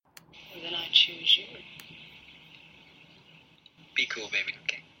choose you. Be cool, baby.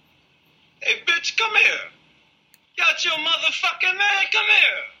 Okay. Hey, bitch, come here. Got your motherfucking man. Come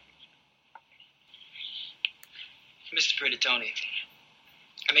here. Mr. Pretty Tony,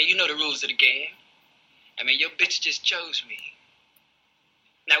 I mean, you know the rules of the game. I mean, your bitch just chose me.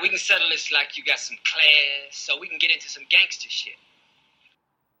 Now, we can settle this like you got some class, so we can get into some gangster shit.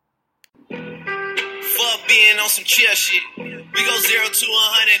 Fuck being on some chill shit. We go 0 to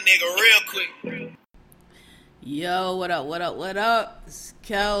 100, nigga, real quick. Yo, what up? It's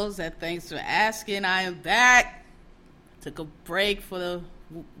Kels, and thanks for asking. I am back. Took a break for the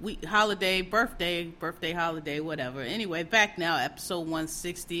week, birthday holiday, whatever. Anyway, back now, episode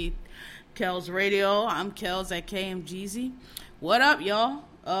 160, Kels Radio. I'm Kels at KMGZ. What up, y'all?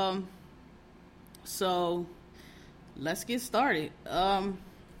 So let's get started.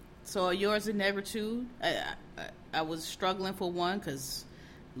 So yours in negritude. I was struggling for one because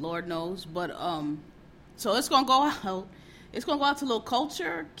Lord knows, but so it's gonna go out. It's gonna go out to Lil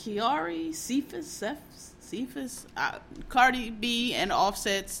Culture, Kiari, Cephas, Cardi B, and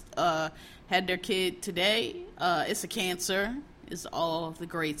Offset had their kid today. It's a cancer, as all the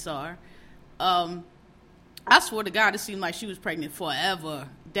greats are. I swear to God, it seemed like she was pregnant forever.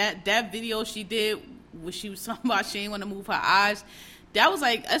 That video she did where she was talking about she didn't want to move her eyes,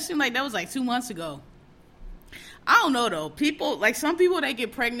 it seemed like that was like 2 months ago. I don't know though. Some people they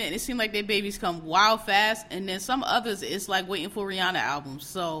get pregnant, it seems like their babies come wild fast, and then some others it's like waiting for Rihanna albums.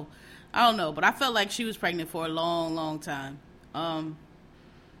 So I don't know, but I felt like she was pregnant for a long, long time.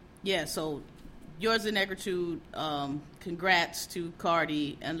 Yeah, so yours in negritude, congrats to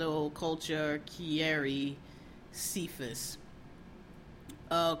Cardi and Lil Culture, Kiari, Cephas.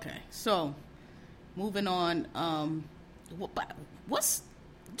 Okay, so moving on. What's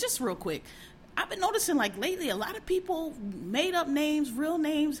just real quick? I've been noticing like lately a lot of people made up names, real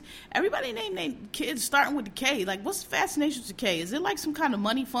names. Everybody named kids starting with the K. Like, what's the fascination with the K? Is it like some kind of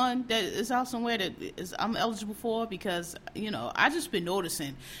money fund that is out somewhere that I'm eligible for? Because I just been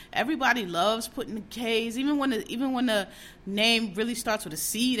noticing everybody loves putting the K's. Even when the name really starts with a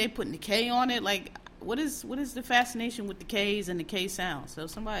C, they putting the K on it. Like, what is the fascination with the K's and the K sound? So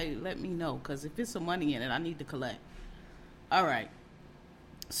somebody let me know, because if it's some money in it, I need to collect. All right.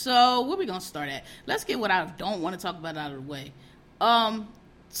 So, where we going to start at? Let's get what I don't want to talk about out of the way.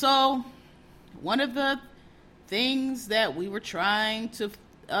 So, one of the things that we were trying to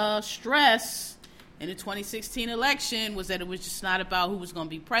stress in the 2016 election was that it was just not about who was going to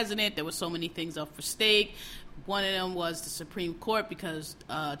be president. There were so many things up for stake. One of them was the Supreme Court, because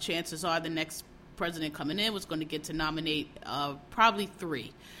chances are the next president coming in was going to get to nominate probably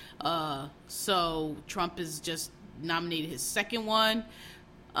 3. So, Trump has just nominated his second one.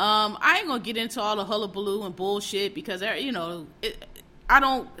 I ain't gonna get into all the hullabaloo and bullshit because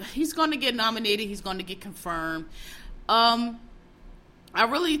he's gonna get nominated, he's gonna get confirmed. I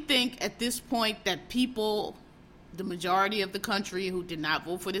really think at this point that people, the majority of the country who did not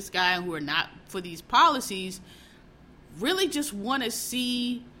vote for this guy and who are not for these policies, really just want to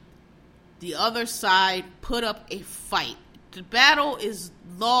see the other side put up a fight. The battle is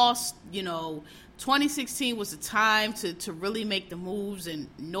lost, 2016 was the time to really make the moves, and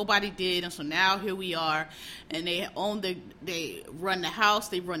nobody did. And so now here we are, and they run the House,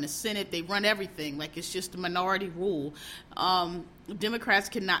 they run the Senate, they run everything. Like, it's just a minority rule. Democrats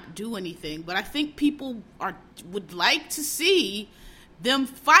cannot do anything, but I think people would like to see them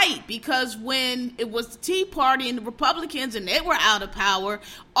fight, because when it was the Tea Party and the Republicans and they were out of power,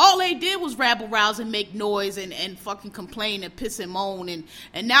 all they did was rabble rouse and make noise and fucking complain and piss and moan,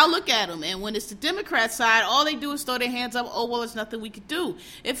 and now look at them. And when it's the Democrat side, all they do is throw their hands up. Oh, well, it's nothing we could do.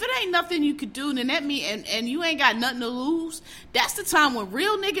 If it ain't nothing you could do, then that mean and you ain't got nothing to lose. That's the time when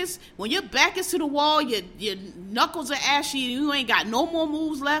real niggas, when your back is to the wall, your knuckles are ashy, and you ain't got no more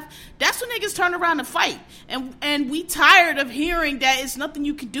moves left. That's when niggas turn around and fight. And we tired of hearing that it's nothing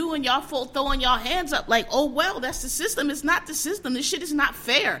you can do, and y'all throwing y'all hands up like, oh, well, that's the system. It's not the system. This shit is not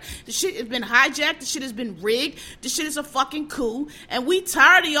fair. This shit has been hijacked. This shit has been rigged. This shit is a fucking coup. And we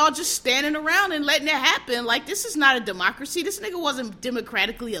tired of y'all just standing around and letting it happen. Like, this is not a democracy. This nigga wasn't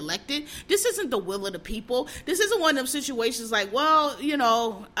democratically elected. This isn't the will of the people. This isn't one of them situations like, well,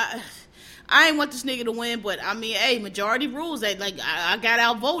 I ain't want this nigga to win, but I mean, hey, majority rules that, like, I got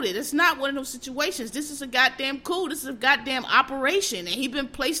outvoted. It's not one of those situations. This is a goddamn coup. This is a goddamn operation, and he been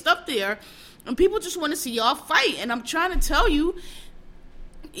placed up there, and people just want to see y'all fight. And I'm trying to tell you,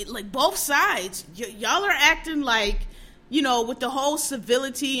 like, both sides, y'all are acting like with the whole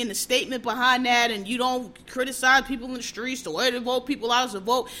civility and the statement behind that, and you don't criticize people in the streets, the way to vote, people out to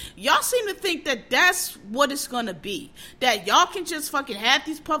vote, y'all seem to think that that's what it's going to be. That y'all can just fucking have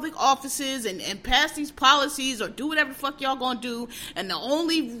these public offices and pass these policies or do whatever the fuck y'all going to do, and the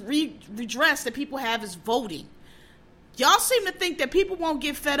only redress that people have is voting. Y'all seem to think that people won't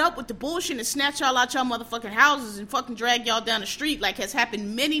get fed up with the bullshit and snatch y'all out y'all motherfucking houses and fucking drag y'all down the street like has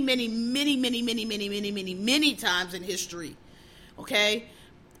happened many times in history. Okay?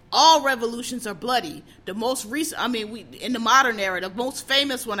 All revolutions are bloody. The most recent, in the modern era, the most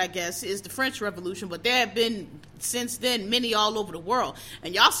famous one, I guess, is the French Revolution, but there have been, since then, many all over the world.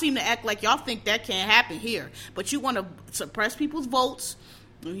 And y'all seem to act like y'all think that can't happen here. But you want to suppress people's votes.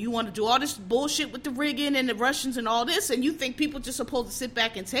 You want to do all this bullshit with the rigging and the Russians and all this, and you think people just supposed to sit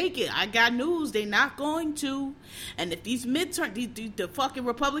back and take it. I got news. They're not going to. And if these the fucking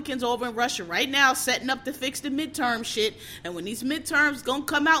Republicans over in Russia right now setting up to fix the midterm shit, and when these midterms gonna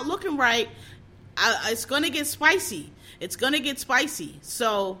come out looking right, it's gonna get spicy. It's gonna get spicy.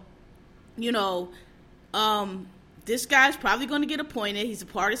 So, this guy's probably gonna get appointed. He's a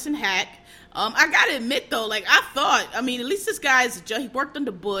partisan hack. I gotta admit though, at least this guy is a judge. He worked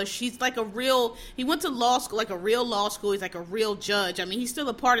under Bush. He's he went to law school, like a real law school. He's like a real judge. He's still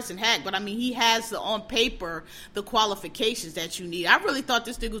a partisan hack, but he has on paper the qualifications that you need. I really thought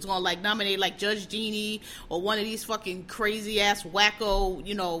this dude was gonna nominate Judge Jeannie or one of these fucking crazy ass wacko,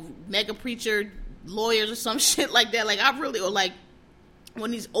 mega preacher lawyers or some shit like that.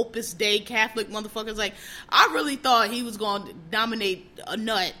 One of these Opus Dei Catholic motherfuckers. I really thought he was going to nominate a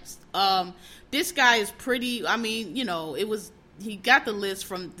nut. This guy is pretty, he got the list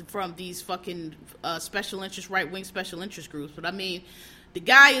from these fucking special interest, right-wing special interest groups. But the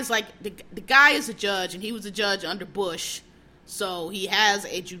guy is the guy is a judge, and he was a judge under Bush. So he has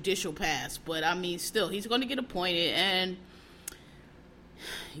a judicial pass. But still, he's going to get appointed. And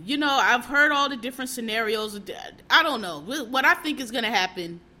I've heard all the different scenarios. I don't know what I think is going to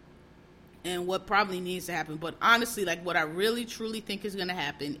happen and what probably needs to happen. But honestly, what I really, truly think is going to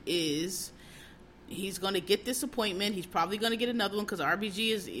happen is he's going to get this appointment. He's probably going to get another one because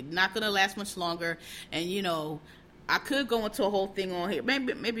RBG is not going to last much longer. And, I could go into a whole thing on here.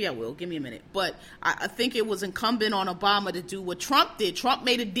 Maybe I will. Give me a minute. But I think it was incumbent on Obama to do what Trump did. Trump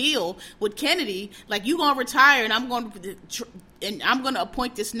made a deal with Kennedy. You going to retire and I'm going to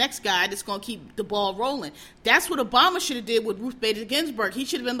appoint this next guy that's going to keep the ball rolling. That's what Obama should have did with Ruth Bader Ginsburg. He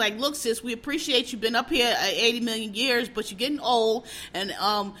should have been look, sis, we appreciate you've been up here 80 million years, but you're getting old, and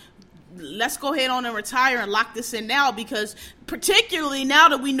let's go ahead on and retire and lock this in now, because particularly now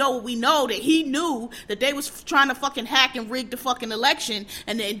that we know what we know, that he knew that they was trying to fucking hack and rig the fucking election,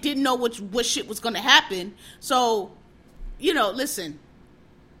 and they didn't know what shit was going to happen. So, listen,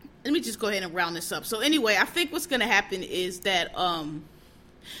 let me just go ahead and round this up. So anyway, I think what's going to happen is that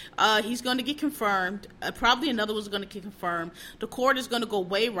he's going to get confirmed. Probably another one's going to get confirmed. The court is going to go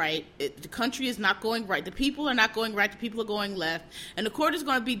way right. The country is not going right. The people are not going right. The people are going left. And the court is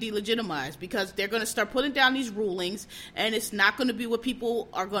going to be delegitimized because they're going to start putting down these rulings, and it's not going to be what people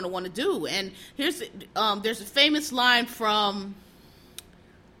are going to want to do. And there's a famous line from,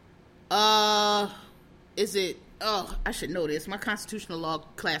 I should know this. My constitutional law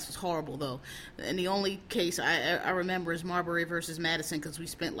class was horrible, though. And the only case I remember is Marbury versus Madison, because we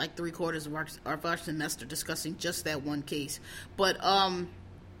spent 3/4 of our semester discussing just that one case. But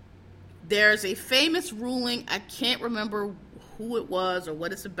there's a famous ruling. I can't remember who it was or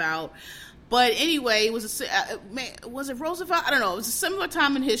what it's about. But anyway, it was it Roosevelt? I don't know. It was a similar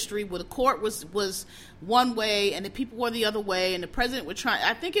time in history where the court was one way and the people were the other way, and the president was trying.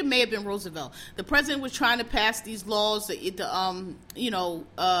 I think it may have been Roosevelt. The president was trying to pass these laws all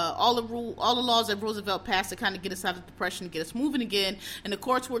the laws that Roosevelt passed to kind of get us out of depression, get us moving again. And the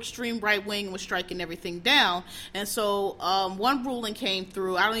courts were extreme right wing and was striking everything down. And so one ruling came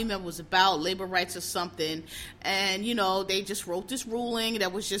through. I don't even remember what it was about, labor rights or something. And they just wrote this ruling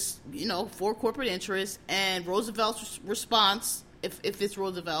that was just for corporate interests. And Roosevelt's response, if it's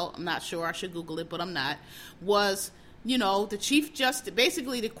Roosevelt, I'm not sure, I should Google it, but I'm not, was, the Chief Justice,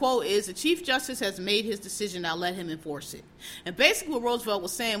 basically the quote is, the Chief Justice has made his decision, now let him enforce it. And basically what Roosevelt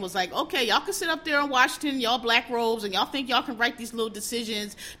was saying was okay, y'all can sit up there in Washington, y'all black robes, and y'all think y'all can write these little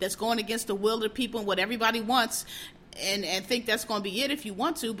decisions that's going against the will of the people and what everybody wants, and think that's going to be it if you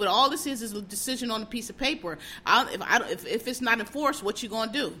want to, but all this is a decision on a piece of paper. If it's not enforced, what you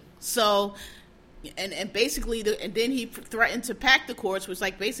going to do? So... And basically, and then he threatened to pack the courts, was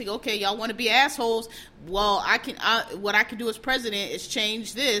basically, okay, y'all want to be assholes? Well, what I can do as president is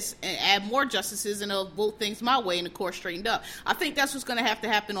change this and add more justices, and it'll vote things my way, and the court straightened up. I think that's what's going to have to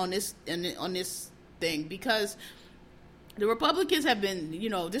happen on this thing, because The Republicans have been,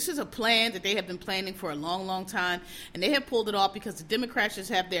 this is a plan that they have been planning for a long, long time, and they have pulled it off because the Democrats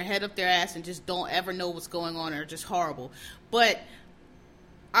just have their head up their ass and just don't ever know what's going on. They're just horrible. But,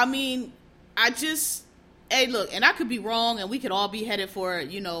 I mean, hey, look, and I could be wrong, and we could all be headed for,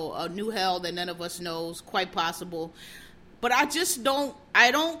 a new hell that none of us knows, quite possible. But I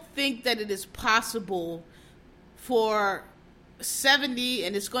don't think that it is possible for 70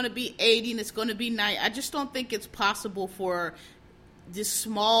 and it's going to be 80 and it's going to be 90. I just don't think it's possible for this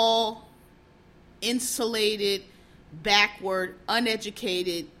small, insulated, backward,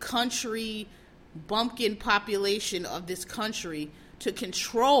 uneducated country bumpkin population of this country to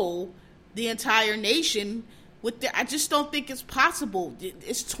control the entire nation. I just don't think it's possible.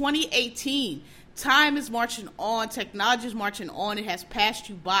 It's 2018. Time is marching on. Technology is marching on. It has passed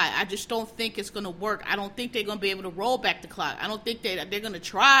you by. I just don't think it's going to work. I don't think they're going to be able to roll back the clock. I don't think they're going to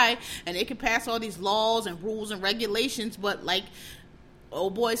try, and they can pass all these laws and rules and regulations, but like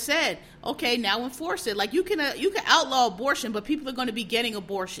old boy said, okay, now enforce it. Like you can outlaw abortion, but people are going to be getting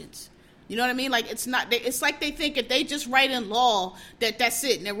abortions. You know what I mean? Like it's like they think if they just write in law that's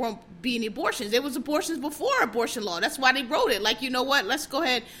it and there won't be any abortions. There was abortions before abortion law. That's why they wrote it. Like, you know what? Let's go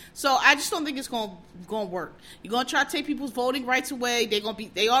ahead. So I just don't think it's going to work. You're going to try to take people's voting rights away.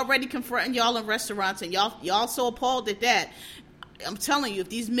 They already confronting y'all in restaurants and y'all so appalled at that. I'm telling you, if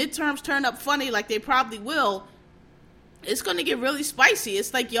these midterms turn up funny like they probably will, it's going to get really spicy.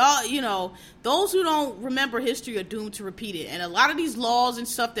 It's like y'all, those who don't remember history are doomed to repeat it. And a lot of these laws and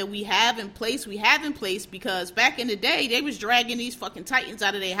stuff that we have in place because back in the day, they was dragging these fucking titans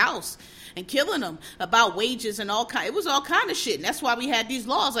out of their house and killing them about wages and it was all kind of shit. And that's why we had these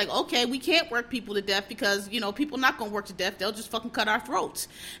laws like, okay, we can't work people to death because, people not going to work to death. They'll just fucking cut our throats.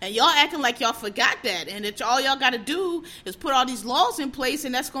 And y'all acting like y'all forgot that. And that all y'all got to do is put all these laws in place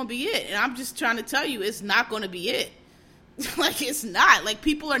and that's going to be it. And I'm just trying to tell you, it's not going to be it. Like, it's not. Like,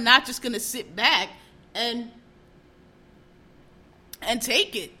 people are not just going to sit back and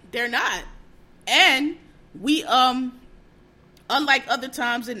take it. They're not. And we, unlike other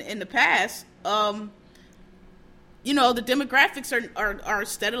times in the past, the demographics are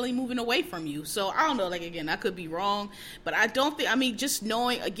steadily moving away from you. So, I don't know, like, again, I could be wrong, but I don't think, just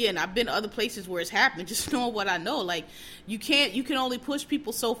knowing, again, I've been to other places where it's happened, just knowing what I know, like, you can only push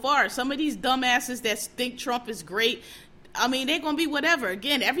people so far. Some of these dumbasses that think Trump is great, they're going to be whatever.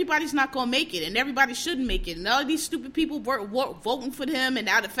 Again, everybody's not going to make it, and everybody shouldn't make it. And all these stupid people voting for him, and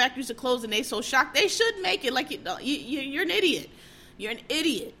now the factories are closed, and they so shocked. They shouldn't make it. Like, you're an idiot. You're an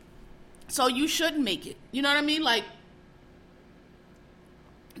idiot. So you shouldn't make it. You know what I mean? Like,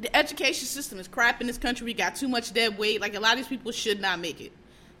 the education system is crap in this country. We got too much dead weight. Like, a lot of these people should not make it.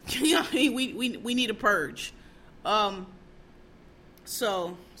 You know what I mean? We need a purge.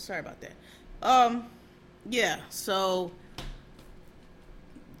 So, sorry about that. Yeah, so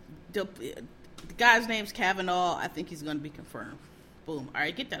the guy's name's Kavanaugh. I think he's going to be confirmed. Boom. All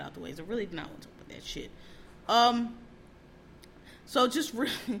right, get that out the way. I really did not want to talk about that shit. So just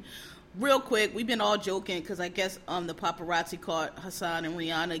real quick, we've been all joking because I guess the paparazzi caught Hassan and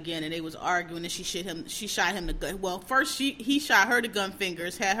Rihanna again, and they was arguing, and she shot him the gun. Well, first he shot her the gun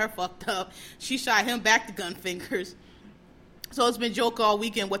fingers, had her fucked up. She shot him back the gun fingers. So it's been joke all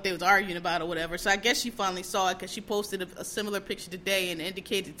weekend what they was arguing about or whatever. So I guess she finally saw it because she posted a similar picture today and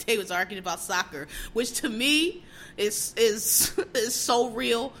indicated they was arguing about soccer, which to me is so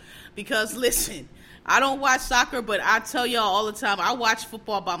real because, listen, I don't watch soccer, but I tell y'all all the time, I watch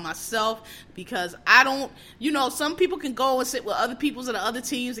football by myself because I don't, some people can go and sit with other people's and the other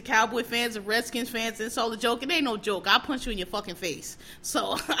teams, the Cowboy fans, the Redskins fans, and it's all a joke. It ain't no joke. I'll punch you in your fucking face.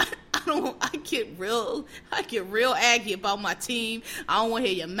 So I get real aggy about my team. I don't want to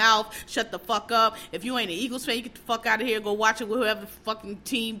hear your mouth. Shut the fuck up. If you ain't an Eagles fan, you get the fuck out of here. Go watch it with whoever fucking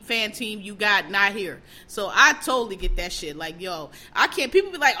fan team you got, not here. So I totally get that shit. Like, yo, I can't,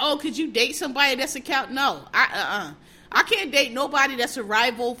 people be like, oh, could you date somebody that's a cow? No, I can't date nobody that's a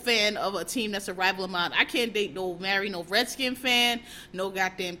rival fan of a team that's a rival of mine. I can't marry no Redskin fan, no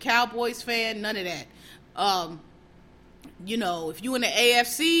goddamn Cowboys fan, none of that. If you in the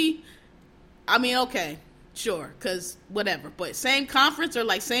AFC, okay, sure, because whatever. But same conference or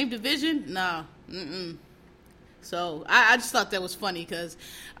like same division, nah, So I just thought that was funny because,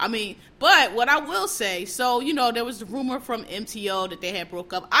 but what I will say, so, there was the rumor from MTO that they had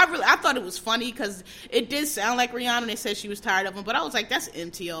broke up. I thought it was funny because it did sound like Rihanna. They said she was tired of him, but I was like, that's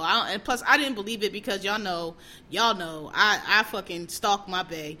MTO. And plus, I didn't believe it because y'all know, I fucking stalked my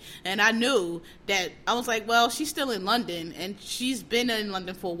bae. And I knew that, I was like, well, she's still in London and she's been in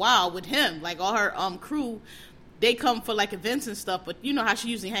London for a while with him. Like all her crew they come for like events and stuff, but you know how she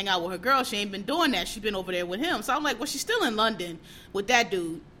usually hang out with her girl. She ain't been doing that. She's been over there with him. So I'm like, well, she's still in London with that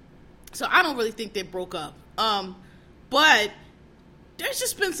dude. So I don't really think they broke up. But there's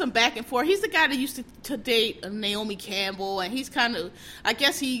just been some back and forth. He's the guy that used to date Naomi Campbell, and he's kind of, I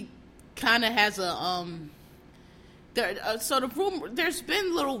guess he kind of has a so the rumor, there's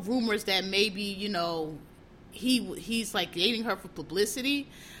been little rumors that maybe, you know, he's like dating her for publicity.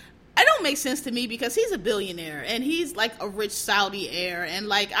 It don't make sense to me because he's a billionaire and he's like a rich Saudi heir, and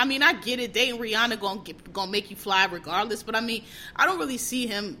like, I mean, I get it, dating Rihanna gonna make you fly regardless, but I mean, I don't really see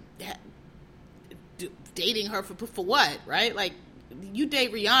him dating her for what, right? Like, you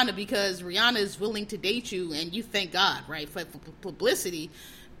date Rihanna because Rihanna is willing to date you, and you thank God, right, for publicity.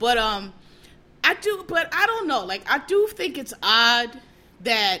 But I don't know. Like, I do think it's odd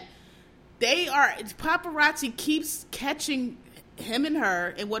that paparazzi keeps catching him and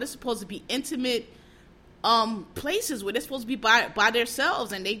her in what is supposed to be intimate places where they're supposed to be by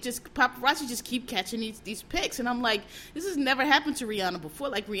themselves, and paparazzi just keep catching these pics, and I'm like, this has never happened to Rihanna before.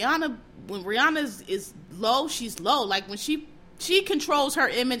 Like, when Rihanna is low, she's low. Like, when she controls her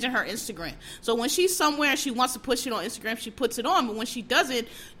image and her Instagram. So when she's somewhere and she wants to push it on Instagram, she puts it on. But when she doesn't,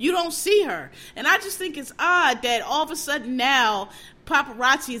 you don't see her. And I just think it's odd that all of a sudden now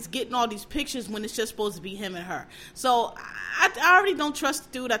paparazzi is getting all these pictures when it's just supposed to be him and her. So I already don't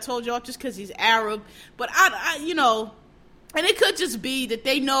trust the dude. I told y'all, just because he's Arab. But I, you know, and it could just be that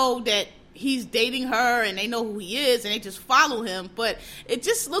they know that he's dating her and they know who he is and they just follow him. But it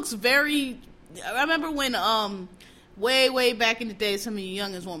just looks very, I remember when, way back in the day, some of you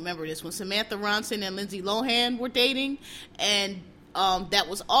youngins won't remember this, when Samantha Ronson and Lindsay Lohan were dating, and that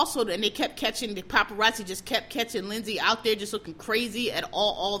was also, and they kept catching, the paparazzi just kept catching Lindsay out there just looking crazy at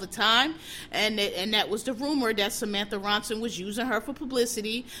all the time, and that was the rumor that Samantha Ronson was using her for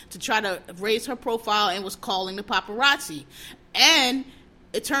publicity to try to raise her profile and was calling the paparazzi. And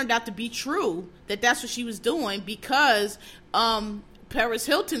it turned out to be true that that's what she was doing, because Paris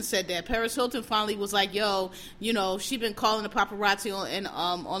Hilton said that. Paris Hilton finally was like, yo, you know, she been calling the paparazzi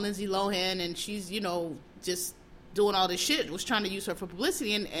on Lindsay Lohan, and she's, you know, just doing all this shit, was trying to use her for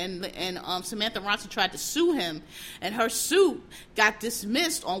publicity, and Samantha Ronson tried to sue him, and her suit got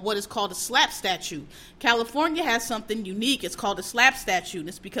dismissed on what is called a SLAPP statute. California has something unique. It's called a SLAPP statute, and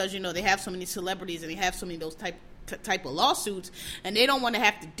it's because, you know, they have so many celebrities and they have so many of those type of lawsuits, and they don't want to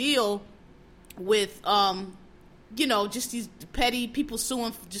have to deal with you know, just these petty people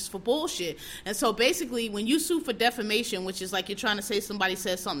suing just for bullshit. And so basically, when you sue for defamation, which is like you're trying to say somebody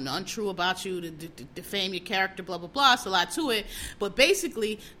says something untrue about you to defame your character, blah, blah, blah, it's a lot to it. But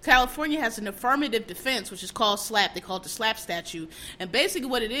basically, California has an affirmative defense, which is called SLAPP. They call it the SLAPP statute. And basically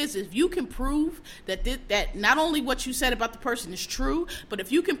what it is you can prove that that not only what you said about the person is true, but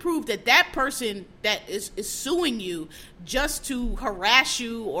if you can prove that that person that is suing you just to harass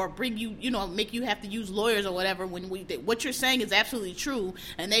you or bring you, you know, make you have to use lawyers or whatever, when what you're saying is absolutely true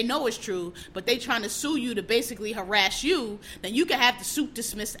and they know it's true, but they trying to sue you to basically harass you, then you can have the suit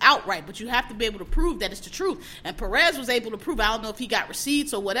dismissed outright, but you have to be able to prove that it's the truth. And Perez was able to prove, I don't know if he got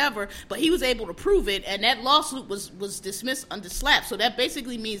receipts or whatever, but he was able to prove it, and that lawsuit was dismissed under SLAPP. So that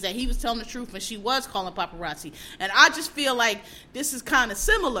basically means that he was telling the truth and she was calling paparazzi. And I just feel like this is kind of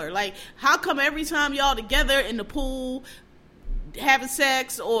similar. Like, how come every time y'all together in the pool having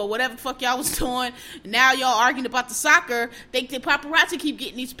sex or whatever the fuck y'all was doing, now y'all arguing about the soccer, the paparazzi keep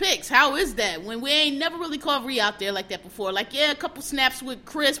getting these pics? How is that when we ain't never really caught Rhea out there like that before? Like, yeah, a couple snaps with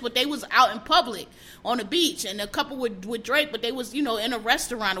Chris, but they was out in public on the beach, and a couple with Drake, but they was, you know, in a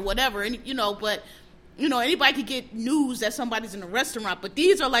restaurant or whatever, and you know, but you know, anybody could get news that somebody's in a restaurant, but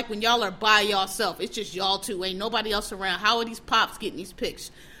these are like when y'all are by yourself, it's just y'all two, ain't nobody else around. How are these pops getting these pics?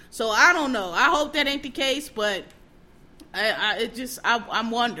 So I don't know, I hope that ain't the case, but I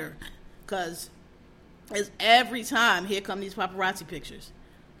wonder, because it's every time here come these paparazzi pictures.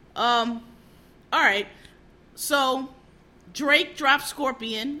 All right, so Drake dropped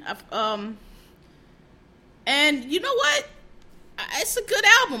Scorpion, and you know what? It's a good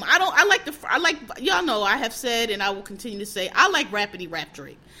album. I like y'all know I have said, and I will continue to say, I like rapidy rap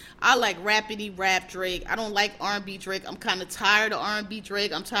Drake. I like rapidy rap Drake. I don't like R&B Drake. I'm kind of tired of R&B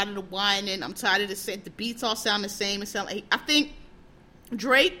Drake. I'm tired of the whining. I'm tired of the beats all sound the same. I think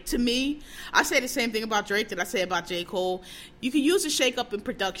Drake, to me, I say the same thing about Drake that I say about J. Cole. You can use a shake up in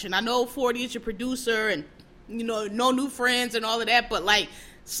production. I know 40 is your producer, and you know, no new friends and all of that, but like,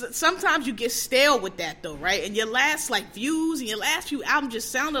 sometimes you get stale with that though, right? And your last like views and your last few albums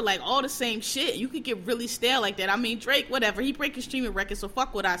just sounded like all the same shit. You could get really stale like that. I mean, Drake, whatever, he breaking streaming records, so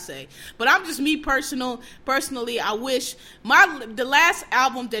fuck what I say. But I'm just me personally. I wish the last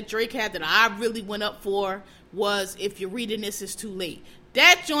album that Drake had that I really went up for was If You're Reading This, It's Too Late.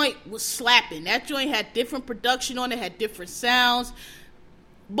 That joint was slapping. That joint had different production on it, had different sounds.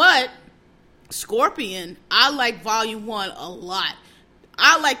 But Scorpion, I like Volume 1 a lot.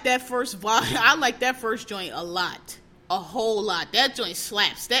 I like that first joint a lot. A whole lot. That joint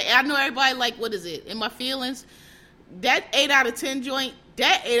slaps. I know everybody like, what is it? In My Feelings? That 8 out of 10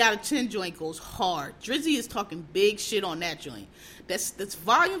 joint goes hard. Drizzy is talking big shit on that joint. That's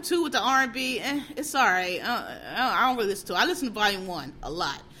Volume 2 with the R&B. It's alright. I don't really listen to it. I listen to Volume 1 a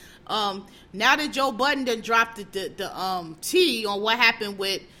lot. Now that Joe Budden done dropped the T on what happened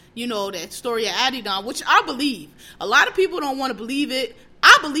with, that story of Adidon, which I believe. A lot of people don't want to believe it.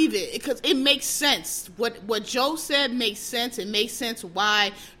 I believe it because it makes sense. What Joe said makes sense. It makes sense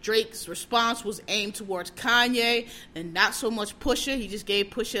why Drake's response was aimed towards Kanye and not so much Pusha. He just gave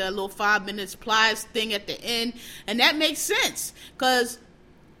Pusha a little 5 minutes plies thing at the end. And that makes sense because,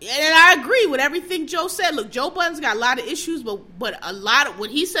 and I agree with everything Joe said. Look, Joe Budden's got a lot of issues, but a lot of what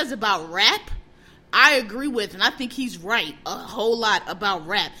he says about rap, I agree with, and I think he's right a whole lot about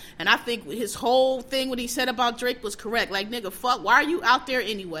rap. And I think his whole thing, what he said about Drake was correct. Like, nigga, fuck, why are you out there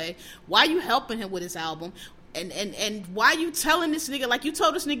anyway? Why are you helping him with his album? And why you telling this nigga, like you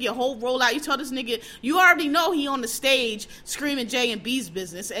told this nigga your whole rollout, you told this nigga, you already know he on the stage screaming J and B's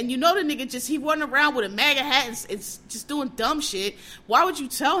business, and you know the nigga he running around with a MAGA hat and just doing dumb shit. Why would you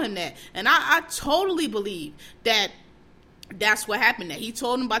tell him that? And I totally believe that that's what happened. That he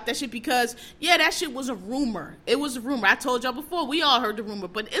told him about that shit because, yeah, that shit was a rumor. It was a rumor. I told y'all before, we all heard the rumor.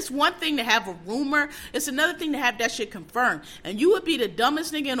 But it's one thing to have a rumor. It's another thing to have that shit confirmed. And you would be the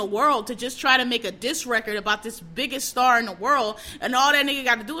dumbest nigga in the world to just try to make a diss record about this biggest star in the world, and all that nigga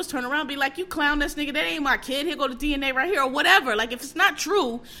got to do is turn around and be like, you clown this nigga, that ain't my kid. Here go the DNA right here, or whatever. Like, if it's not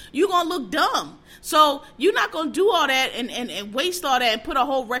true, you gonna look dumb. So you're not gonna do all that and waste all that and put a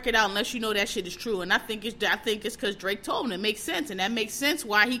whole record out unless you know that shit is true. And I think it's because Drake told him. It makes sense, and that makes sense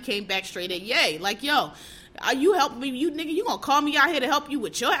why he came back straight at Ye. Like, yo, you help me, you nigga, you gonna call me out here to help you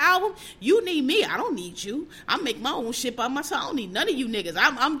with your album? You need me, I don't need you. I make my own shit by myself. I don't need none of you niggas.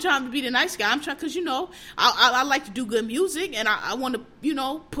 I'm trying to be the nice guy. I'm trying, because I like to do good music, and I want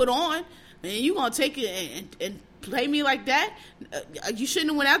to put on, and you gonna take it and play me like that? You shouldn't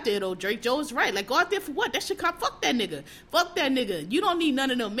have went out there, though. Drake Joe is right. Like, go out there for what? That shit can't. Fuck that nigga. Fuck that nigga. You don't need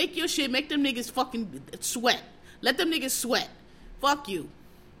none of them. Make your shit. Make them niggas fucking sweat. Let them niggas sweat. Fuck you.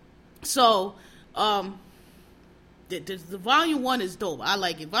 So, the Volume 1 is dope. I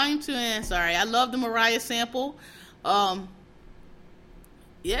like it. Volume 2, sorry. I love the Mariah sample. Yeah,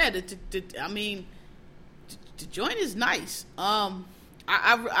 I mean, the joint is nice.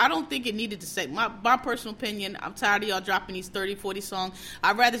 I don't think it needed to say, my personal opinion, I'm tired of y'all dropping these 30, 40 songs.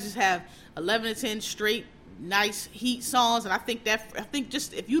 I'd rather just have 11 to 10 straight nice heat songs. And I think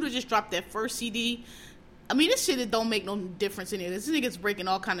just if you'd have just dropped that first CD, I mean, this shit, it don't make no difference in it. This nigga's breaking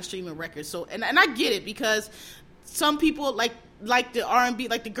all kind of streaming records. So, and I get it, because some people like the R&B,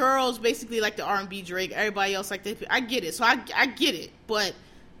 like the girls basically like the R&B Drake. Everybody else like I get it. So I get it, but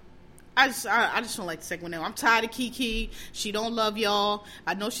I just don't like the second one now. I'm tired of Kiki. She don't love y'all.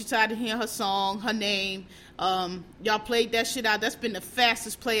 I know she's tired of hearing her song, her name. Y'all played that shit out. That's been the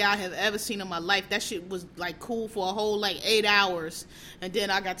fastest play I have ever seen in my life. That shit was like cool for a whole 8 hours, and then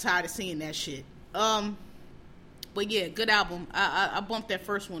I got tired of seeing that shit. But yeah, good album. I bumped that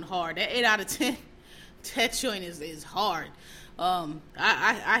first one hard. That 8 out of 10, that joint is hard.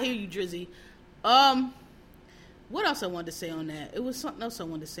 I hear you, Drizzy. What else I wanted to say on that? It was something else I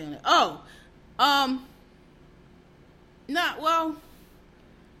wanted to say on that.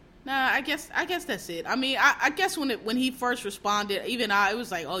 I guess that's it. I mean, I guess when he first responded, even it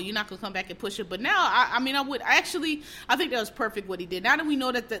was like, oh, you're not gonna come back and push it. But now, I think that was perfect what he did. Now that we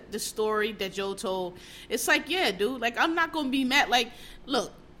know that the story that Joe told, it's like, yeah, dude, like, I'm not gonna be mad. Like,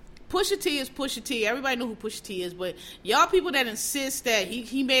 look, Pusha T is Pusha T. Everybody know who Pusha T is, but y'all people that insist that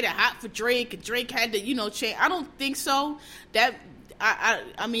he made it hot for Drake and Drake had to, change. I don't think so. That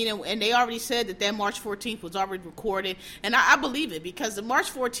I mean, and they already said that March 14th was already recorded, and I believe it, because the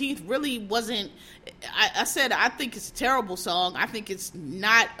March 14th really wasn't. I said I think it's a terrible song. I think it's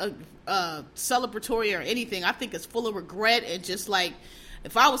not a celebratory or anything. I think it's full of regret, and just like,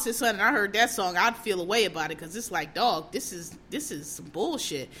 if I was his son and I heard that song, I'd feel a way about it, because it's like, dog, this is some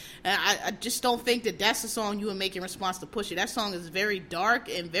bullshit. And I just don't think that that's the song you would make in response to Push It. That song is very dark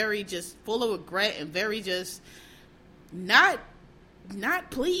and very just full of regret and very just not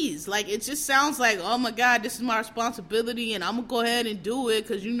pleased. Like, it just sounds like, oh my God, this is my responsibility and I'm gonna go ahead and do it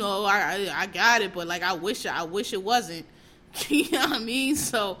because I got it, but like, I wish it wasn't. You know what I mean?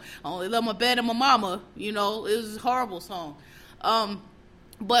 So I only love my bed and my mama. It was a horrible song.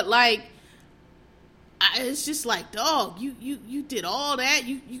 But like, it's just like, dog, you did all that.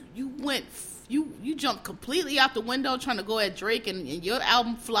 You jumped completely out the window trying to go at Drake, and your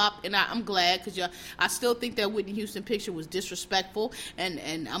album flopped, and I'm glad, because I still think that Whitney Houston picture was disrespectful,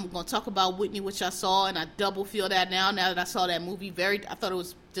 and I'm going to talk about Whitney, which I saw, and I double feel that now that I saw that movie. I thought it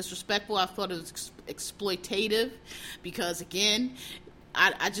was disrespectful. I thought it was exploitative, because, again,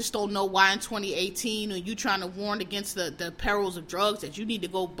 I just don't know why in 2018, when you trying to warn against the perils of drugs, that you need to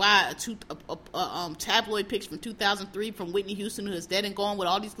go buy a tabloid picture from 2003 from Whitney Houston, who is dead and gone, with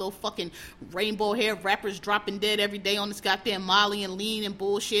all these little fucking rainbow hair rappers dropping dead every day on this goddamn Molly and lean and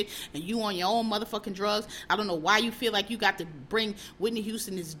bullshit, and you on your own motherfucking drugs. I don't know why you feel like you got to bring Whitney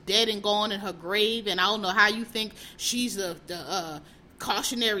Houston is dead and gone in her grave, and I don't know how you think she's the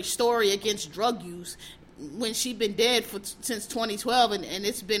cautionary story against drug use, when she been dead since 2012, and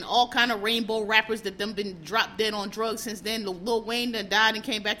it's been all kind of rainbow rappers that them been dropped dead on drugs since then. Lil Wayne done died and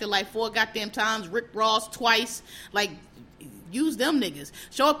came back to life 4 goddamn times. Rick Ross twice. Like, use them niggas.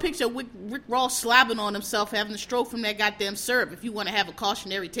 Show a picture of Rick Ross slobbing on himself, having a stroke from that goddamn syrup. If you want to have a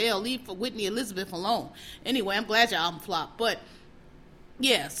cautionary tale, leave for Whitney Elizabeth alone. Anyway, I'm glad your album flopped. But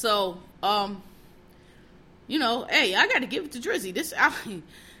yeah, so hey, I got to give it to Drizzy.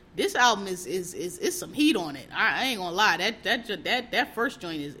 This album is some heat on it. I ain't gonna lie. That first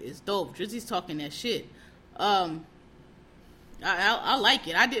joint is dope. Drizzy's talking that shit. I like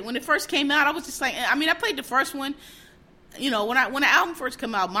it. I did when it first came out. I was just like, I mean, I played the first one. When the album first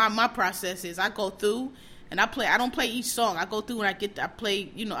come out, my process is I go through and I play. I don't play each song. I go through and I play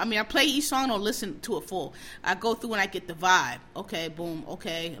each song. I don't listen to it full. I go through and I get the vibe. Okay, boom.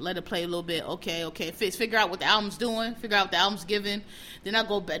 Okay, let it play a little bit. Okay. Figure out what the album's doing. Figure out what the album's giving. Then I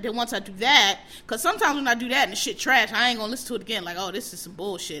go back. Then once I do that, because sometimes when I do that and the shit trash, I ain't gonna listen to it again. Like, oh, this is some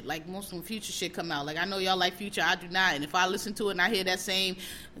bullshit. Like most of the Future shit come out. Like, I know y'all like Future, I do not. And if I listen to it and I hear that same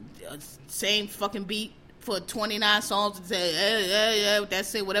fucking beat for 29 songs and say,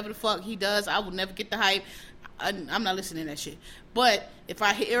 that's it, whatever the fuck he does, I will never get the hype. I'm not listening to that shit. But if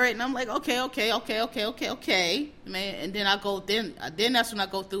I hear it and I'm like, okay, man, and then I go, then that's when I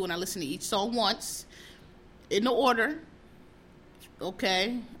go through and I listen to each song once in the order.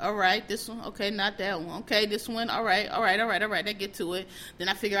 Okay, all right, this one, okay, not that one. Okay, this one, all right, I get to it. Then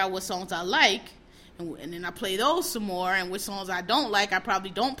I figure out what songs I like. And then I play those some more, and which songs I don't like, I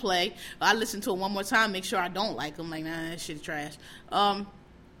probably don't play. I listen to it one more time, make sure I don't like them. Like, nah, that shit's trash.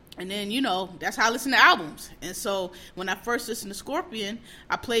 And then, that's how I listen to albums. And so when I first listened to Scorpion,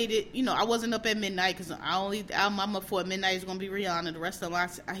 I played it, I wasn't up at midnight, because the album I'm up for at midnight is going to be Rihanna. The rest of them,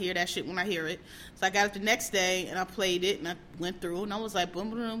 I hear that shit when I hear it. So I got it the next day, and I played it, and I went through, and I was like, boom,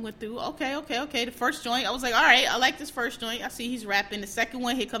 boom, went through. Okay. The first joint, I was like, all right, I like this first joint. I see he's rapping. The second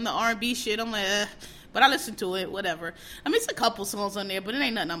one, here come the R&B shit. I'm like, but I listened to it, whatever. I mean, it's a couple songs on there, but it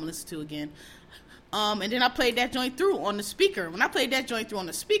ain't nothing I'm going to listen to again. And then I played that joint through on the speaker. When I played that joint through on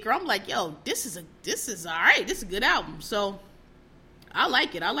the speaker, I'm like, yo, this is all right. This is a good album. So I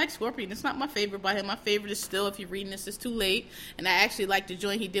like it. I like Scorpion. It's not my favorite by him. My favorite is still, if you're reading this, It's Too Late. And I actually like the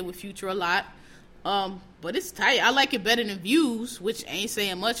joint he did with Future a lot. But it's tight. I like it better than Views, which ain't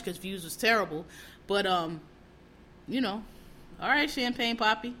saying much because Views was terrible. But, all right, Champagne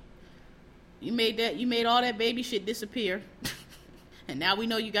Poppy. You made all that baby shit disappear. And now we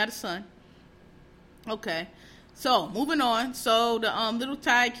know you got a son. Okay, so moving on. So the little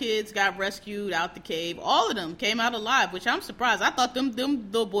Thai kids got rescued out the cave. All of them came out alive, which I'm surprised. I thought them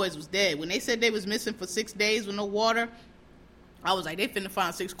little boys was dead. When they said they was missing for 6 days with no water, I was like, they finna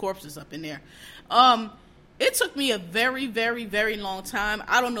find 6 corpses up in there. It took me a very, very, very long time.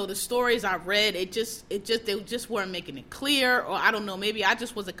 I don't know, the stories I read, they just weren't making it clear, or I don't know, maybe I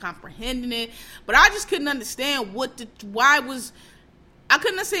just wasn't comprehending it. But I just couldn't understand I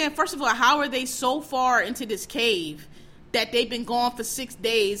couldn't understand, first of all, how are they so far into this cave that they've been gone for 6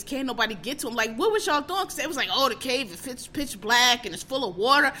 days? Can't nobody get to them? Like, what was y'all doing? Because they was like, oh, the cave is pitch black and it's full of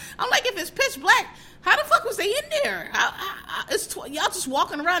water. I'm like, if it's pitch black, how the fuck was they in there? Y'all just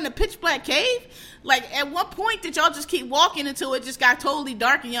walking around in a pitch black cave? Like, at what point did y'all just keep walking until it just got totally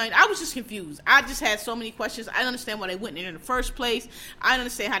dark and I was just confused. I just had so many questions. I didn't understand why they went in the first place. I didn't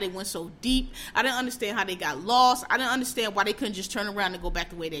understand how they went so deep. I didn't understand how they got lost. I didn't understand why they couldn't just turn around and go back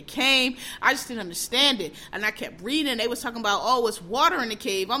the way they came. I just didn't understand it. And I kept reading. They was talking about, oh, it's water in the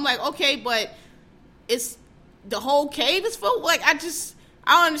cave. I'm like, okay, but it's the whole cave is full? Like, I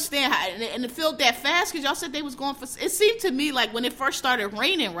don't understand how, and it filled that fast because y'all said they was going for, it seemed to me like when it first started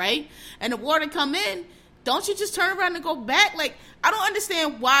raining, right, and the water come in, don't you just turn around and go back? Like, I don't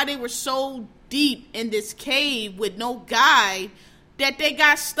understand why they were so deep in this cave with no guide that they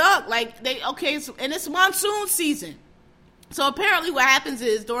got stuck. Like, and it's monsoon season. So apparently what happens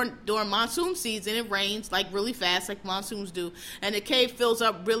is during monsoon season, it rains like really fast, like monsoons do, and the cave fills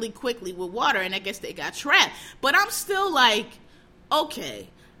up really quickly with water, and I guess they got trapped. But I'm still like, okay,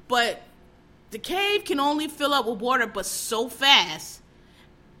 but the cave can only fill up with water, but so fast.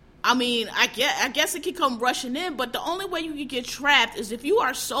 I mean, I guess it could come rushing in, but the only way you can get trapped is if you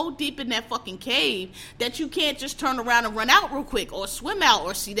are so deep in that fucking cave that you can't just turn around and run out real quick or swim out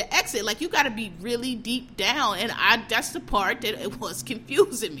or see the exit. Like, you got to be really deep down, and that's the part that it was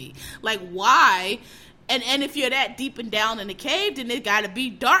confusing me. Like, why? And if you're that deep and down in the cave, then it got to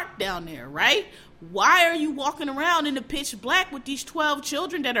be dark down there, right? Why are you walking around in the pitch black with these 12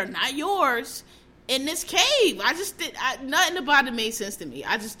 children that are not yours in this cave? Nothing about it made sense to me.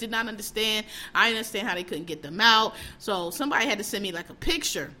 I just did not understand. I didn't understand how they couldn't get them out. So somebody had to send me like a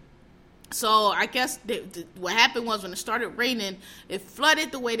picture. So I guess what happened was when it started raining, it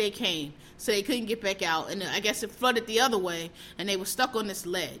flooded the way they came. So they couldn't get back out. And I guess it flooded the other way, and they were stuck on this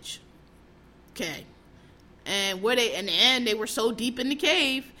ledge. Okay. And in the end, they were so deep in the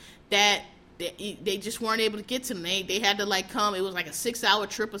cave that they just weren't able to get to them. They had to like come. It was like a 6-hour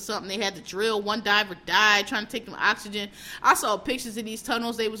trip or something. They had to drill. One diver died trying to take them oxygen. I saw pictures of these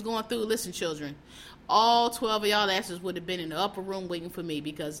tunnels they was going through. Listen, children, all 12 of y'all asses would have been in the upper room waiting for me,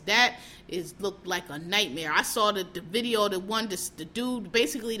 because that looked like a nightmare. I saw the video. The dude,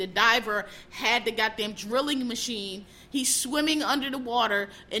 basically the diver, had the goddamn drilling machine. He's swimming under the water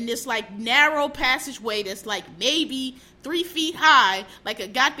in this like narrow passageway that's like maybe 3 feet high, like a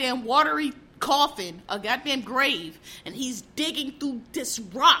goddamn watery coffin, a goddamn grave, and he's digging through this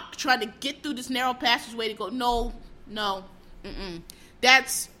rock trying to get through this narrow passageway to go. No,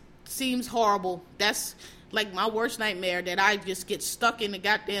 that seems horrible. That's like my worst nightmare, that I just get stuck in the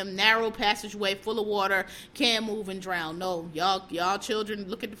goddamn narrow passageway full of water, can't move and drown. No, y'all children,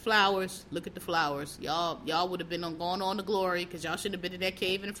 look at the flowers. Y'all would have been going on to glory, because y'all shouldn't have been in that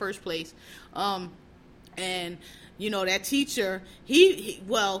cave in the first place. And you know, that teacher, the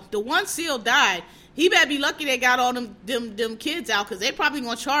one SEAL died. He better be lucky they got all them kids out, because they probably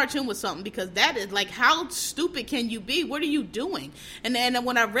gonna charge him with something, because that is like, how stupid can you be? What are you doing? And then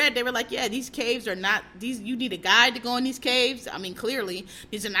when I read, they were like, yeah, these caves are not you need a guide to go in these caves. I mean, clearly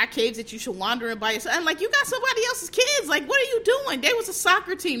these are not caves that you should wander in by yourself. I'm like, you got somebody else's kids. Like, what are you doing? They was a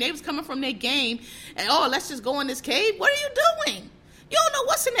soccer team. They was coming from their game, and let's just go in this cave. What are you doing? You don't know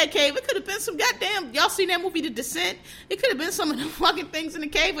what's in that cave. It could have been some goddamn, y'all seen that movie, The Descent? It could have been some of the fucking things in the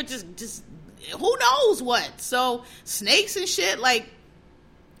cave, or just who knows what. So snakes and shit, like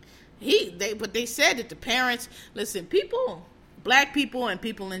but they said that the parents, listen, black people and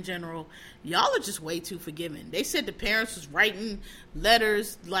people in general, y'all are just way too forgiving. They said the parents was writing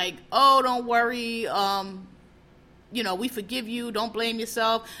letters like, oh, don't worry, we forgive you, don't blame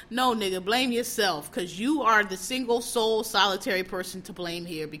yourself. No, nigga, blame yourself, because you are the single sole solitary person to blame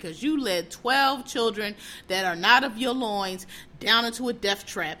here, because you led 12 children that are not of your loins down into a death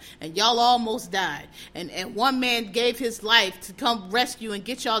trap, and y'all almost died. And one man gave his life to come rescue and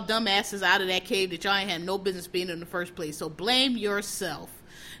get y'all dumb asses out of that cave that y'all ain't had no business being in the first place. So blame yourself.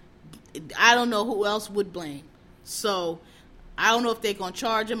 I don't know who else would blame. So I don't know if they're going to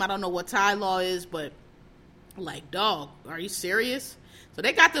charge him. I don't know what Thai law is, but like, dog, are you serious? So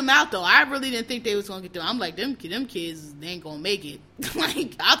they got them out, though. I really didn't think they was going to get them. I'm like, them kids, they ain't going to make it.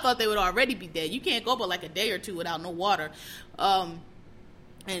 Like, I thought they would already be dead. You can't go but like a day or two without no water.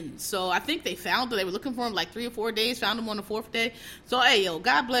 And so I think they found them. They were looking for them like 3 or 4 days, found them on the 4th day. So, hey, yo,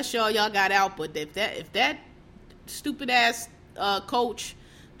 God bless y'all. Y'all got out. But if that stupid-ass coach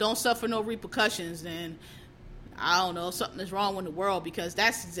don't suffer no repercussions, then I don't know, something is wrong with the world, because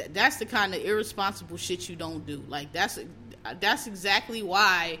that's the kind of irresponsible shit you don't do. Like, that's exactly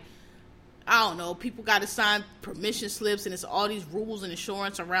why, I don't know, people got to sign permission slips, and it's all these rules and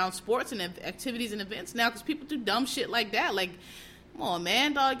insurance around sports and activities and events now, because people do dumb shit like that. Like, come on,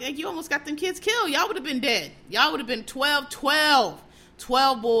 man, dog, like, you almost got them kids killed. Y'all would have been dead. Y'all would have been 12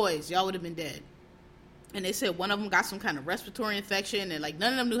 boys. Y'all would have been dead. And they said one of them got some kind of respiratory infection, and like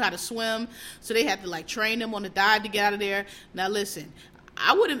none of them knew how to swim, so they had to like train them on the dive to get out of there. Now listen,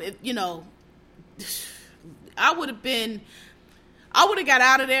 I would have got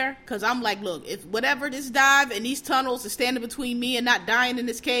out of there, because I'm like, look, if whatever this dive and these tunnels are standing between me and not dying in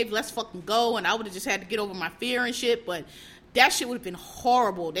this cave, let's fucking go. And I would have just had to get over my fear and shit, but that shit would have been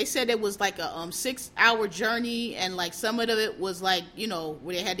horrible. They said it was like a 6-hour journey, and like some of it was like,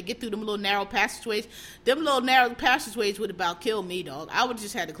 where they had to get through them little narrow passageways. Them little narrow passageways would about kill me, dog. I would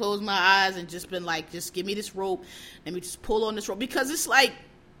just had to close my eyes and just been like, just give me this rope. Let me just pull on this rope, because it's like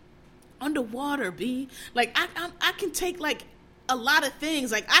underwater, B. Like I can take like a lot of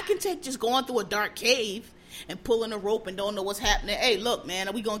things. Like I can take just going through a dark cave. and pulling a rope and don't know what's happening. Hey, look, man,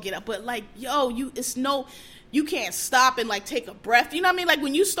 are we gonna get up? But like, yo, you can't stop and like take a breath. You know what I mean? Like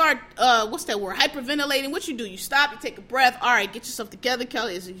when you start, what's that word? Hyperventilating. What you do? You stop, you take a breath. All right, get yourself together,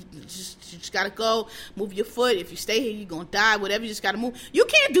 Kelly. You just gotta go. Move your foot. If you stay here, you're gonna die. Whatever. You just gotta move. You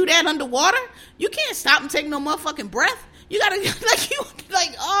can't do that underwater. You can't stop and take no motherfucking breath. You gotta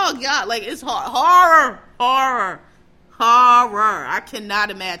oh God, like it's horror. I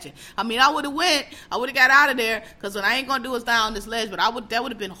cannot imagine. I mean, I would have got out of there, because what I ain't gonna do is die on this ledge, but that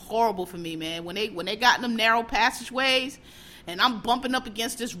would have been horrible for me, man. When they got in them narrow passageways and I'm bumping up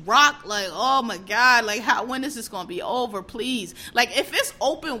against this rock, like, oh my God, like when is this gonna be over, please? Like if it's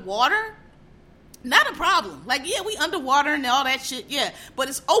open water, not a problem. Like, yeah, we underwater and all that shit, yeah. But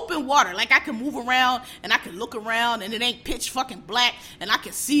it's open water. Like, I can move around and I can look around and it ain't pitch fucking black and I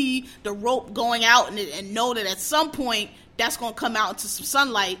can see the rope going out and know that at some point that's going to come out into some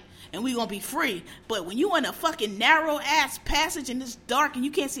sunlight and we going to be free. But when you in a fucking narrow-ass passage and it's dark and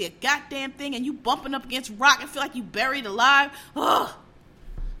you can't see a goddamn thing and you bumping up against rock and feel like you buried alive, ugh,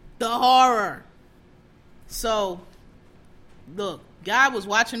 the horror. So, look. God was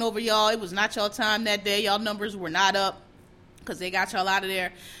watching over y'all. It was not y'all time that day. Y'all numbers were not up because they got y'all out of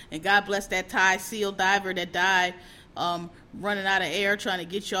there. And God bless that Thai SEAL diver that died running out of air trying to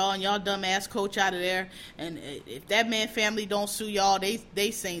get y'all and y'all dumbass coach out of there. And if that man family don't sue y'all,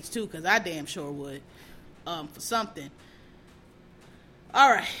 they saints too, because I damn sure would for something. All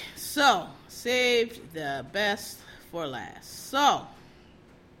right. So, saved the best for last. So,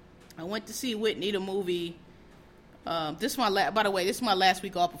 I went to see Whitney, the movie. This is my last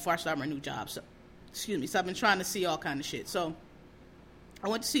week off before I start my new job. So, excuse me. So I've been trying to see all kind of shit. So I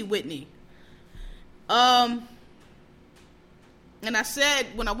went to see Whitney. And I said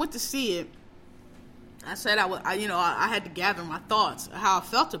when I went to see it, I said I had to gather my thoughts, how I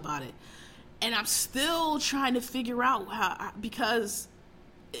felt about it, and I'm still trying to figure out because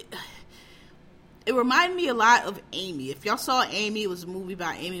it reminded me a lot of Amy. If y'all saw Amy, it was a movie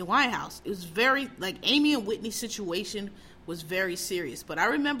about Amy Winehouse. It was very, like, Amy and Whitney's situation was very serious. But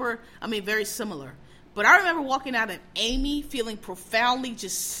very similar. But I remember walking out of Amy feeling profoundly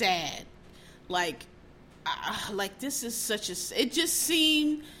just sad. Like this is it just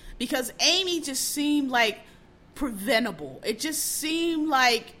seemed, because Amy just seemed like preventable. It just seemed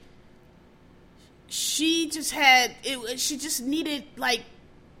like she just needed, like,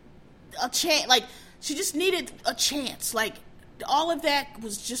 a chance. Like, she just needed a chance. Like, all of that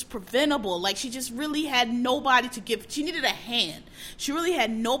was just preventable. Like, she just really had nobody to give. She needed a hand. She really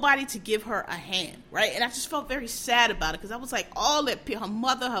had nobody to give her a hand, right? And I just felt very sad about it, because I was like, all that, her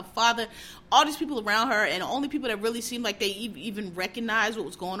mother, her father, all these people around her, and the only people that really seemed like they even recognized what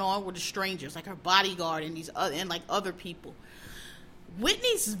was going on were the strangers, like her bodyguard and like other people.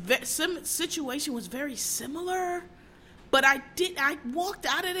 Whitney's situation was very similar. But I walked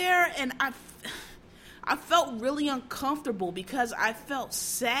out of there and I felt really uncomfortable, because I felt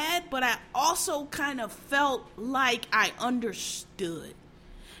sad, but I also kind of felt like I understood.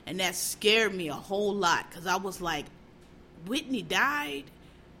 And that scared me a whole lot, because I was like, Whitney died?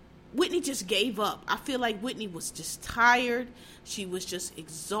 Whitney just gave up. I feel like Whitney was just tired. She was just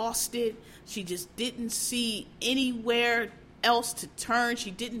exhausted. She just didn't see anywhere else to turn.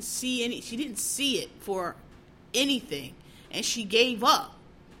 She didn't see it for anything. And she gave up.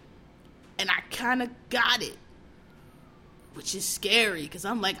 And I kind of got it. Which is scary, because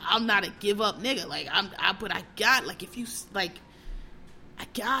I'm like, I'm not a give up nigga. Like, but I got, like, if you, like, I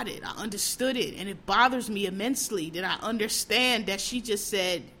got it. I understood it. And it bothers me immensely that I understand that she just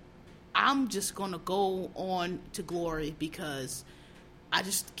said, I'm just going to go on to glory, because I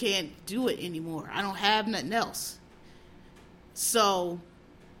just can't do it anymore. I don't have nothing else. So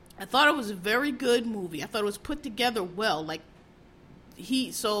I thought it was a very good movie. I thought it was put together well. Like,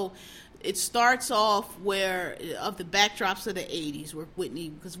 so it starts off of the backdrops of the 80s where Whitney,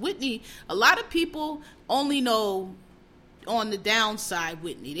 because Whitney, a lot of people only know on the downside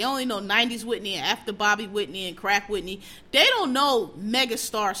Whitney. They only know 90s Whitney and after Bobby Whitney and crack Whitney. They don't know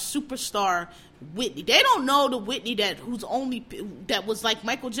megastar, superstar Whitney. They don't know the Whitney that was like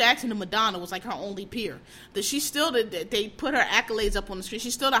Michael Jackson and Madonna was like her only peer. That she's still they put her accolades up on the screen.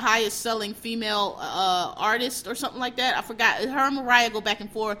 She's still the highest selling female artist or something like that. I forgot. Her and Mariah go back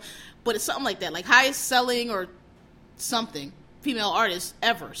and forth, but it's something like that, like highest selling or something female artist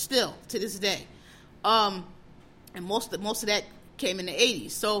ever, still to this day. And most of that came in the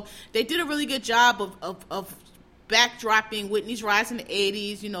 80s. So they did a really good job of backdropping Whitney's rise in the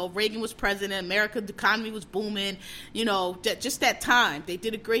 80s. You know, Reagan was president, America, the economy was booming, you know, just that time. They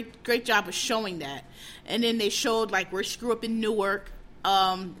did a great job of showing that. And then they showed, like, where she grew up in Newark,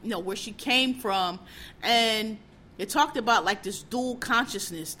 where she came from, and it talked about like this dual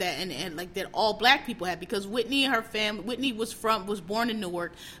consciousness that and like that all black people had, because Whitney and her family, Whitney was born in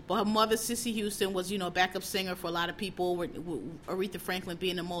Newark, but her mother Cissy Houston was a backup singer for a lot of people, with Aretha Franklin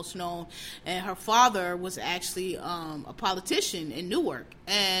being the most known, and her father was actually a politician in Newark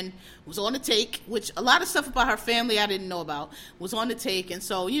and was on the take, which a lot of stuff about her family I didn't know about, was on the take. And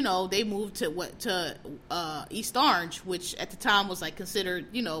so they moved to East Orange, which at the time was like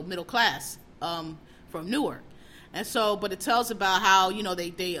considered middle class, from Newark. And so, but it tells about how,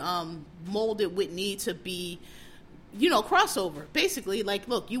 they molded Whitney to be, crossover. Basically, like,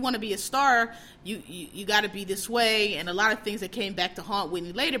 look, you want to be a star, you got to be this way, and a lot of things that came back to haunt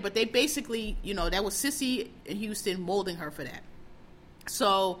Whitney later, but they basically, that was Cissy and Houston molding her for that.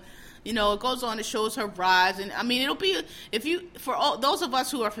 So, it goes on, it shows her rise, and I mean, it'll be, for all those of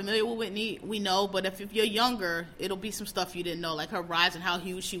us who are familiar with Whitney, we know, but if you're younger, it'll be some stuff you didn't know, like her rise and how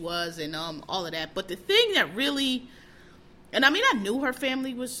huge she was and all of that. But the thing that really, and I mean, I knew her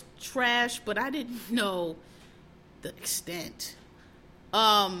family was trash, but I didn't know the extent.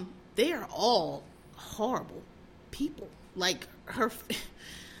 They are all horrible people. Like, her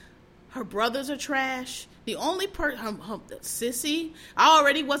brothers are trash. The only Cissy, I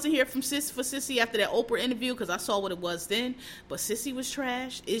already wasn't here for Cissy after that Oprah interview because I saw what it was then. But Cissy was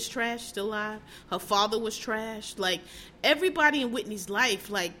trash, is trash, still alive. Her father was trash. Like, everybody in Whitney's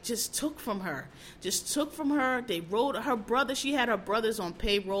life, like, just took from her. They rode her brother. She had her brothers on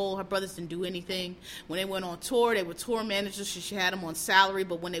payroll. Her brothers didn't do anything. When they went on tour, they were tour managers. She had them on salary.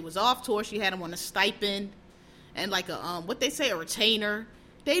 But when they was off tour, she had them on a stipend and like a retainer.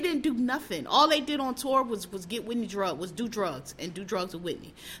 They didn't do nothing. All they did on tour was get Whitney do drugs with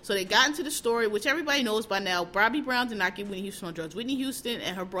Whitney. So they got into the story, which everybody knows by now. Bobby Brown did not get Whitney Houston on drugs. Whitney Houston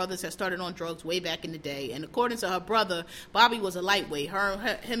and her brothers had started on drugs way back in the day. And according to her brother, Bobby was a lightweight.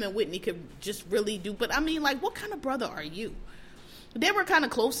 Him and Whitney could just really do. But I mean, like, what kind of brother are you? They were kind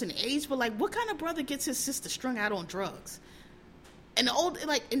of close in age, but like, what kind of brother gets his sister strung out on drugs? And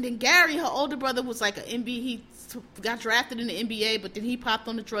and then Gary, her older brother, was like an NBA. He got drafted in the NBA, but then he popped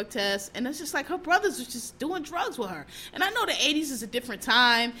on the drug test, and it's just like her brothers was just doing drugs with her. And I know the 80s is a different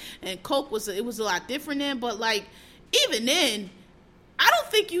time, and coke was a lot different then, but like, even then, I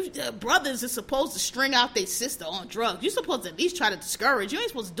don't think brothers are supposed to string out their sister on drugs. You're supposed to at least try to discourage. You ain't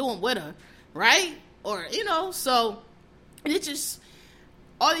supposed to do them with her, right? Or, so, and it just,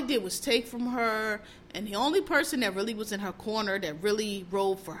 all they did was take from her. And the only person that really was in her corner that really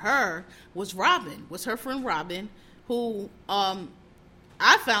rode for her was her friend Robin, who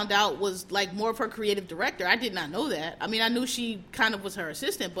I found out was like more of her creative director. I did not know that. I mean, I knew she kind of was her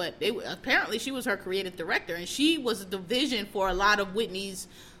assistant, but apparently she was her creative director, and she was the vision for a lot of Whitney's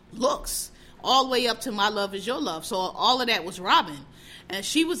looks, all the way up to My Love Is Your Love. So all of that was Robin. And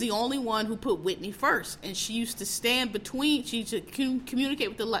she was the only one who put Whitney first. And she used to stand between, she used to communicate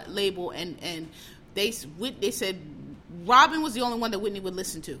with the label, and they said Robin was the only one that Whitney would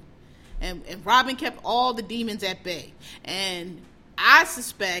listen to. And Robin kept all the demons at bay. And I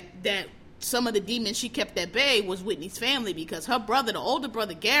suspect that some of the demons she kept at bay was Whitney's family, because her brother, the older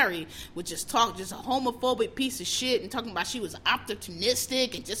brother Gary, would just talk just a homophobic piece of shit and talking about she was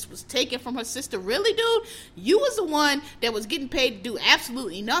opportunistic and just was taken from her sister. Really, dude? You was the one that was getting paid to do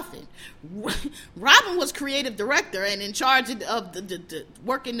absolutely nothing. Robin was creative director and in charge of the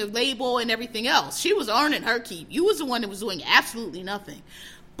working the label and everything else. She was earning her keep. You was the one that was doing absolutely nothing.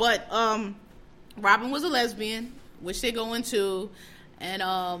 But Robin was a lesbian, which they go into,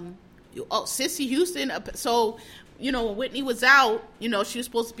 and Cissy Houston. So, when Whitney was out, she was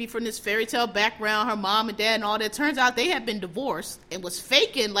supposed to be from this fairy tale background, her mom and dad and all that. Turns out they had been divorced and was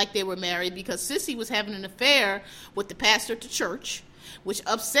faking like they were married, because Cissy was having an affair with the pastor at the church, which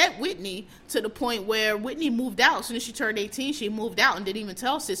upset Whitney to the point where Whitney moved out. As soon as she turned 18, she moved out and didn't even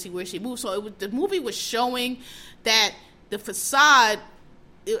tell Cissy where she moved. So the movie was showing that the facade.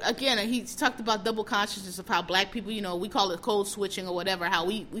 Again, he talked about double consciousness of how black people, we call it code switching or whatever, how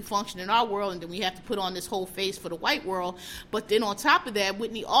we function in our world, and then we have to put on this whole face for the white world. But then on top of that,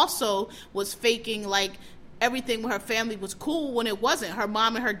 Whitney also was faking like everything with her family was cool when it wasn't. Her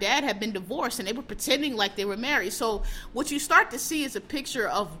mom and her dad had been divorced, and they were pretending like they were married. So what you start to see is a picture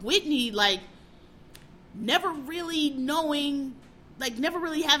of Whitney like never really knowing, like never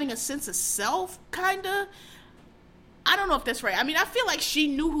really having a sense of self, kind of. I don't know if that's right. I mean, I feel like she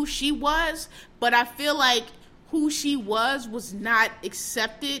knew who she was, but I feel like who she was not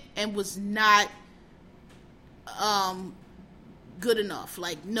accepted and was not good enough.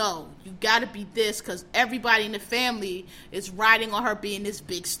 Like, no, you got to be this, because everybody in the family is riding on her being this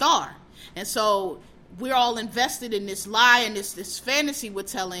big star. And so we're all invested in this lie and this fantasy we're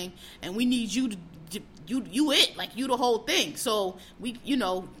telling, and we need you to you the whole thing. So we, you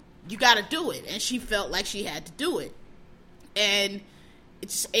got to do it. And she felt like she had to do it, and it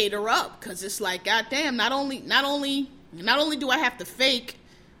just ate her up, because it's like, goddamn, not only do I have to fake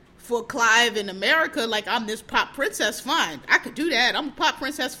for Clive in America, like I'm this pop princess, fine, I could do that. I'm a pop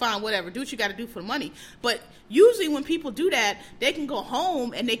princess, fine, whatever. Do what you got to do for the money. But usually when people do that, they can go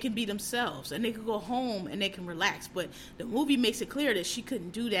home and they can be themselves, and they can go home and they can relax. But the movie makes it clear that she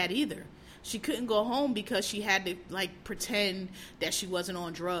couldn't do that either. She couldn't go home because she had to, like, pretend that she wasn't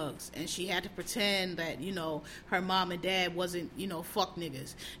on drugs. And she had to pretend that, her mom and dad wasn't, fuck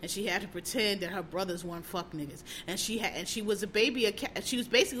niggas. And she had to pretend that her brothers weren't fuck niggas. And she was she was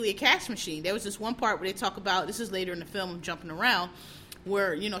basically a cash machine. There was this one part where they talk about, this is later in the film, I'm jumping around,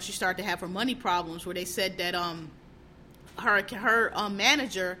 where, she started to have her money problems, where they said that her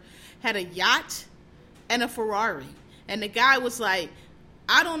manager had a yacht and a Ferrari. And the guy was like,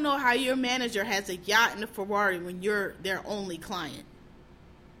 I don't know how your manager has a yacht and a Ferrari when you're their only client.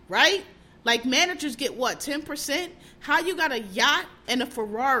 Right? Like, managers get what, 10%? How you got a yacht and a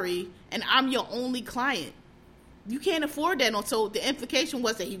Ferrari and I'm your only client? You can't afford that. So the implication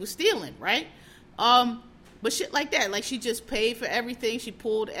was that he was stealing, right? But shit like that, like, she just paid for everything. She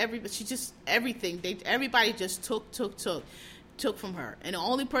pulled everything. Everybody just took from her. And the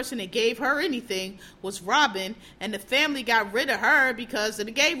only person that gave her anything was Robin, and the family got rid of her because of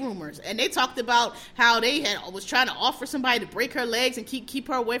the gay rumors. And they talked about how they was trying to offer somebody to break her legs and keep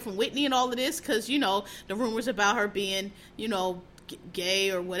her away from Whitney and all of this, because, the rumors about her being,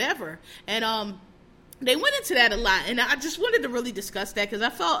 gay or whatever. And they went into that a lot, and I just wanted to really discuss that, because I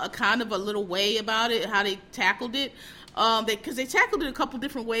felt a kind of a little way about it, how they tackled it. Because they tackled it a couple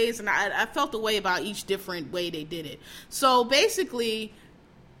different ways, and I felt a way about each different way they did it. So basically,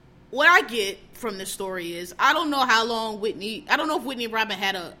 what I get from this story is, I don't know if Whitney and Robin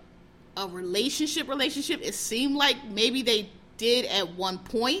had a relationship. It seemed like maybe they did at one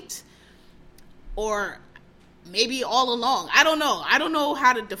point, or maybe all along. I don't know. I don't know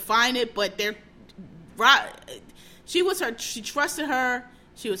how to define it, but she trusted her.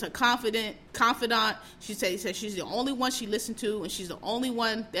 She was her confidant. She said she's the only one she listened to, and she's the only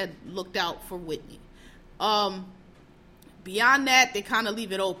one that looked out for Whitney. Beyond that, they kind of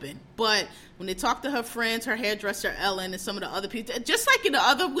leave it open. But when they talk to her friends, her hairdresser Ellen, and some of the other people, just like in the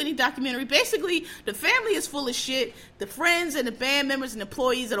other Whitney documentary, basically the family is full of shit. The friends and the band members and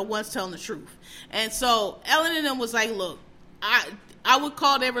employees are the ones telling the truth. And so Ellen and them was like, look, I would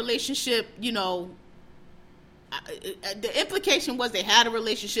call their relationship, the implication was they had a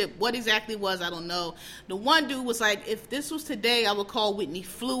relationship. What exactly was, I don't know. The one dude was like, if this was today, I would call Whitney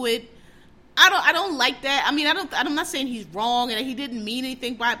fluid. I don't like that. I mean, I'm not saying he's wrong and he didn't mean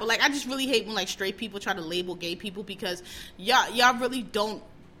anything by it, but, like, I just really hate when, like, straight people try to label gay people, because y'all really don't,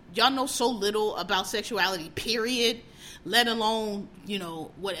 y'all know so little about sexuality, period, let alone,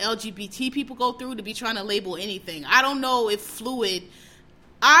 what LGBT people go through to be trying to label anything. I don't know if fluid,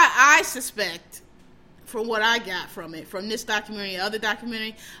 I suspect, from what I got from it, from this documentary and other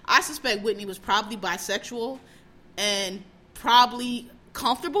documentary, I suspect Whitney was probably bisexual and probably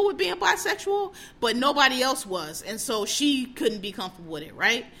comfortable with being bisexual, but nobody else was, and so she couldn't be comfortable with it,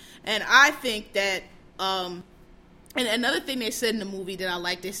 right? And I think that, and another thing they said in the movie that I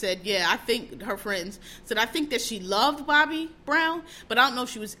liked, they said, I think her friends said, I think that she loved Bobby Brown, but I don't know if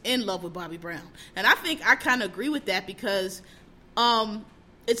she was in love with Bobby Brown. And I think I kind of agree with that, because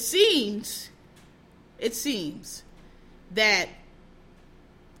it seems that,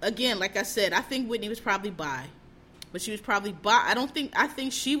 again, like I said, I think Whitney was probably bi. But she was probably bi. I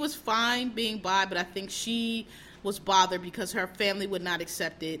think she was fine being bi, but I think she was bothered because her family would not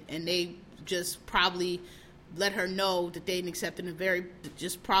accept it, and they just probably let her know that they didn't accept it, and very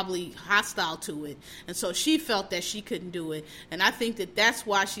just probably hostile to it. And so she felt that she couldn't do it. And I think that that's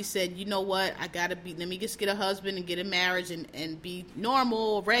why she said, you know what, let me just get a husband and get a marriage and be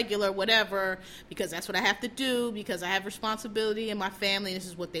normal, regular, whatever, because that's what I have to do, because I have responsibility in my family, and this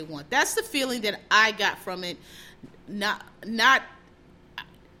is what they want. That's the feeling that I got from it. Not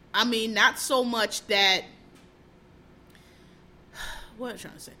so much that, what am I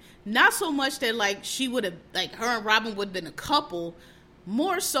trying to say? Not so much that, like, she would have, like, her and Robin would have been a couple,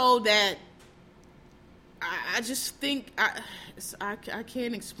 more so that I just think, I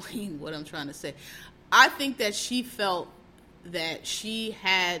can't explain what I'm trying to say. I think that she felt that she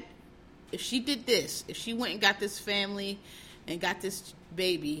had, if she did this, if she went and got this family and got this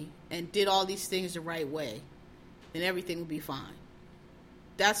baby and did all these things the right way, then everything would be fine.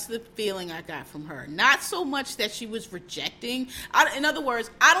 That's the feeling I got from her. Not so much that she was rejecting. In other words,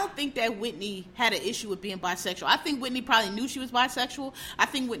 I don't think that Whitney had an issue with being bisexual. I think Whitney probably knew she was bisexual. I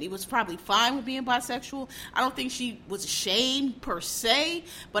think Whitney was probably fine with being bisexual. I don't think she was ashamed per se,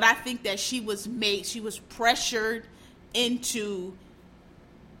 but I think that she was pressured into,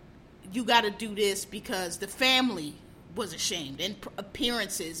 you got to do this because the family was ashamed, and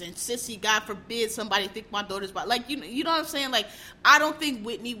appearances, and sissy, God forbid somebody think my daughter's bi. Like, you know what I'm saying? Like, I don't think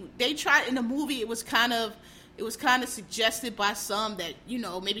Whitney, they tried in the movie, it was kind of suggested by some that,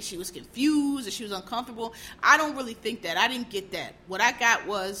 maybe she was confused or she was uncomfortable. I don't really think that. I didn't get that. What I got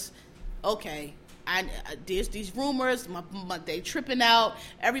was, okay, there's these rumors, they tripping out,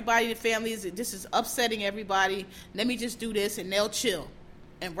 everybody in the family, this is upsetting everybody, let me just do this and they'll chill.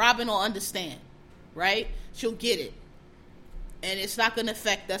 And Robin will understand, right? She'll get it. And it's not going to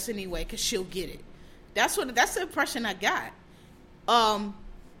affect us anyway because she'll get it. That's the impression I got.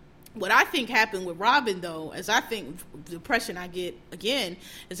 What I think happened with Robin, though, is I think the impression I get, again,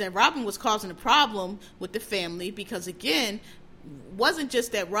 is that Robin was causing a problem with the family because, again, wasn't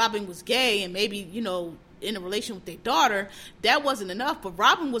just that Robin was gay and maybe, in a relation with their daughter. That wasn't enough. But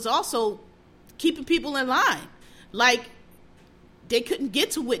Robin was also keeping people in line. Like, they couldn't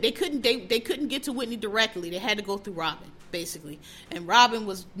get to Whitney. They couldn't get to Whitney directly. They had to go through Robin, basically. And Robin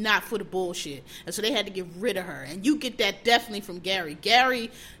was not for the bullshit. And so they had to get rid of her. And you get that definitely from Gary. Gary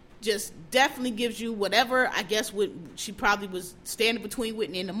just definitely gives you whatever, I guess, she probably was standing between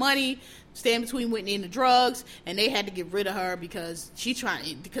Whitney and the money, standing between Whitney and the drugs, and they had to get rid of her because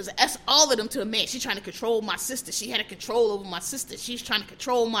that's all of them to a man. She's trying to control my sister. She had a control over my sister. She's trying to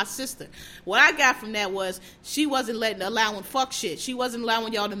control my sister. What I got from that was she wasn't allowing fuck shit. She wasn't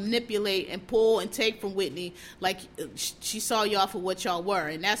allowing y'all to manipulate and pull and take from Whitney like she saw y'all for what y'all were,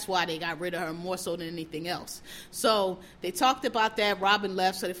 and that's why they got rid of her more so than anything else. So they talked about that. Robin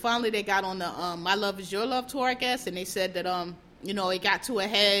left, so they got on the My Love Is Your Love tour, I guess, and they said that it got to a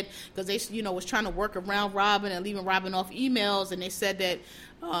head because they, was trying to work around Robin and leaving Robin off emails, and they said that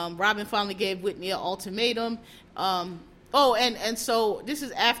Robin finally gave Whitney an ultimatum. And so this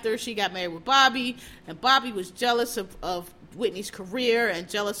is after she got married with Bobby, and Bobby was jealous of Whitney's career and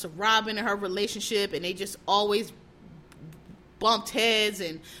jealous of Robin and her relationship, and they just always bumped heads,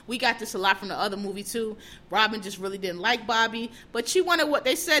 and we got this a lot from the other movie too. Robin just really didn't like Bobby, but she wanted what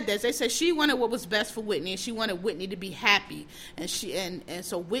they said. They said she wanted what was best for Whitney, and she wanted Whitney to be happy, and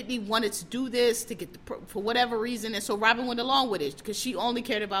so Whitney wanted to do this to get for whatever reason, and so Robin went along with it because she only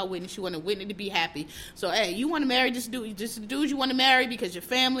cared about Whitney. She wanted Whitney to be happy. So, hey, you want to marry this dude, just the dude you want to marry because your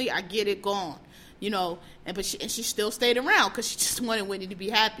family, I get it, gone. But she still stayed around because she just wanted Whitney to be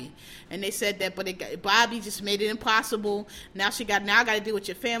happy. And they said that, but Bobby just made it impossible. Now I got to deal with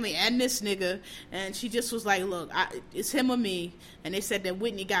your family and this nigga. And she just was like, look, it's him or me. And they said that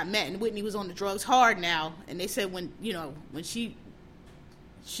Whitney got met, and Whitney was on the drugs hard now. And they said when she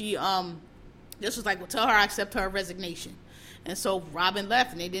this was like, well, tell her I accept her resignation. And so Robin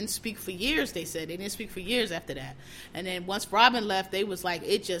left, and they didn't speak for years, they said. They didn't speak for years after that. And then once Robin left, they was like,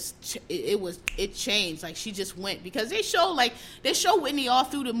 it changed. Like, she just went. Because they show Whitney all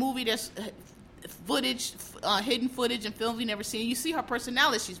through the movie. There's footage, hidden footage and films we never seen. You see her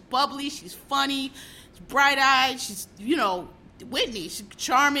personality. She's bubbly. She's funny. She's bright-eyed. She's, Whitney. She's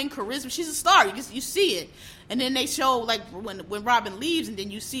charming, charisma. She's a star. You see it. And then they show, like, when Robin leaves, and then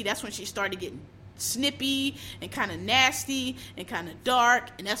you see that's when she started getting snippy and kind of nasty and kind of dark,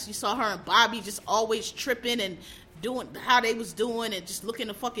 and that's when you saw her and Bobby just always tripping and doing how they was doing and just looking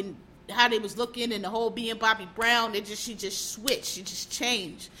how they was looking, and the whole being Bobby Brown, she just switched, she just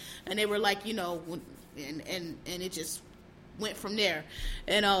changed, and they were like, and it just went from there.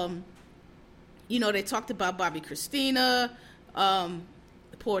 And they talked about Bobby Christina, the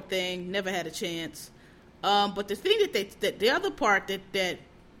poor thing, never had a chance. But the thing that the other part that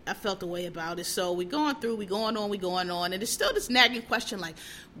I felt the way about it. So we going on, and there's still this nagging question, like,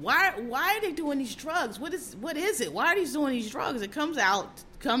 why are they doing these drugs? What is it? Why are they doing these drugs? It comes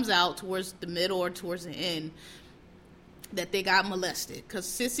out towards the middle or towards the end that they got molested because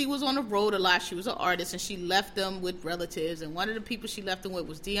Sissy was on the road a lot. She was an artist, and she left them with relatives, and one of the people she left them with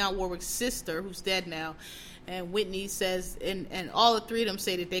was Dionne Warwick's sister, who's dead now. And Whitney says, and all the three of them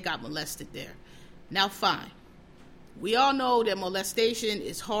say that they got molested there. Now, fine. We all know that molestation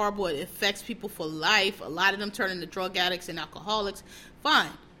is horrible. It affects people for life. A lot of them turn into drug addicts and alcoholics.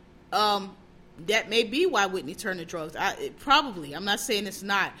 Fine. That may be why Whitney turned to drugs. Probably. I'm not saying it's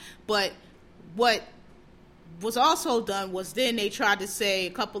not. But what was also done was then they tried to say,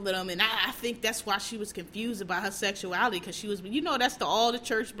 a couple of them, and I think that's why she was confused about her sexuality, because she was, that's all the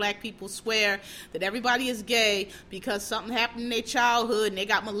church black people swear that everybody is gay because something happened in their childhood and they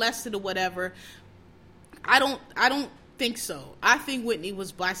got molested or whatever. I don't think so. I think Whitney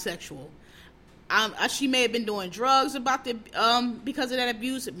was bisexual. She may have been doing drugs about because of that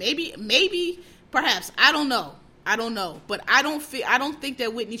abuse. Maybe, perhaps. I don't know. But I don't think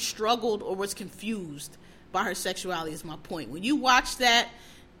that Whitney struggled or was confused by her sexuality. Is my point. When you watch that,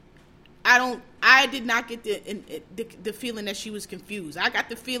 I did not get the feeling that she was confused. I got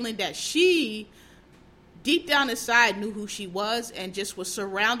the feeling that she, deep down inside, knew who she was and just was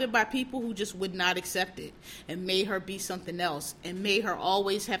surrounded by people who just would not accept it and made her be something else and made her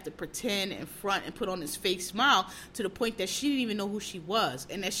always have to pretend and front and put on this fake smile, to the point that she didn't even know who she was.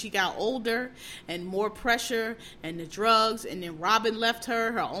 And as she got older and more pressure and the drugs, and then Robin left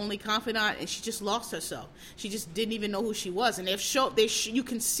her only confidant, and she just lost herself. She just didn't even know who she was. And you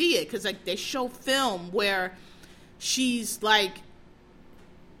can see it, because like they show film where she's like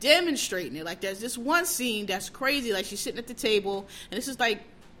demonstrating it. Like there's this one scene that's crazy, like she's sitting at the table, and this is like,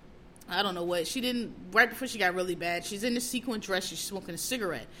 I don't know what, she didn't, right before she got really bad, she's in this sequin dress, she's smoking a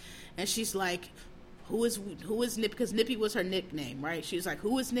cigarette, and she's like, who is Nippy, because Nippy was her nickname, right? She was like,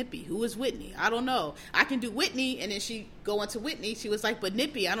 who is Nippy? Who is Whitney? I don't know. I can do Whitney. And then she go into Whitney, she was like, but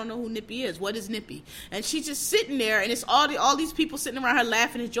Nippy, I don't know who Nippy is. What is Nippy? And she's just sitting there, and it's all these people sitting around her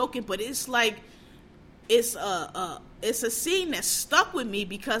laughing and joking, but it's like, it's a scene that stuck with me,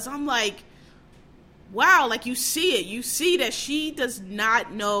 because I'm like, wow, like you see it. You see that she does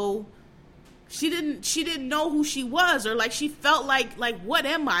not know, she didn't know who she was, or like she felt like what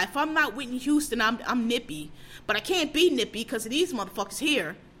am I? If I'm not Whitney Houston, I'm Nippy. But I can't be Nippy because of these motherfuckers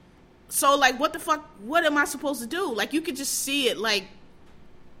here. So like, what the fuck, what am I supposed to do? Like, you could just see it, like,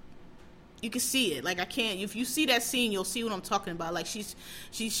 you can see it. Like, I can't, if you see that scene, you'll see what I'm talking about. Like,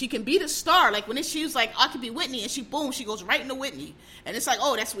 she can be the star. Like, when she was like, I could be Whitney, and she goes right into Whitney. And it's like,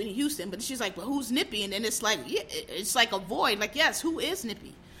 oh, that's Whitney Houston. But she's like, but who's Nippy? And then it's like, yeah, it's like a void. Like, yes, who is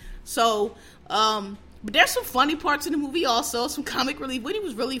Nippy? So, but there's some funny parts in the movie also, some comic relief. Whitney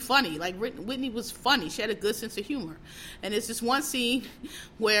was really funny. Like, Whitney was funny. She had a good sense of humor. And there's this one scene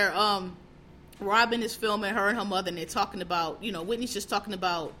where, Robin is filming her and her mother, and they're talking about, Whitney's just talking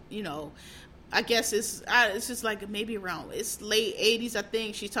about, I guess it's just like maybe around, it's late 80s, I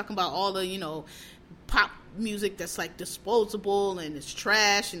think. She's talking about all the, pop music that's like disposable and it's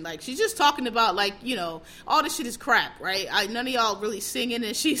trash, and like she's just talking about like, all this shit is crap, right? None of y'all really singing,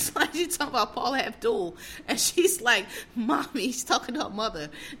 and she's talking about Paula Abdul, and she's like, mommy, she's talking to her mother,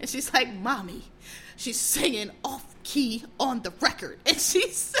 and she's like, mommy, she's singing off key on the record, and she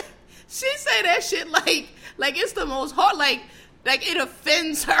say that shit like it's the most hard, like it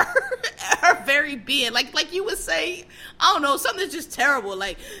offends her very being. Like you would say, I don't know, something that's just terrible.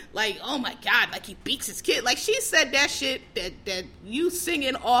 Like, oh my God, like he beats his kid. Like, she said that shit, that you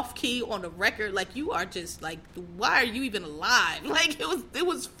singing off key on the record, like you are just like, why are you even alive? Like, it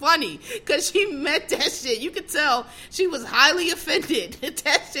was funny, because she meant that shit. You could tell she was highly offended.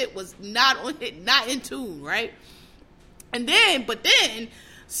 That shit was not in tune, right? But then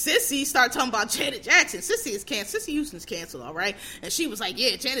Sissy started talking about Janet Jackson. Sissy Houston's canceled, all right? And she was like,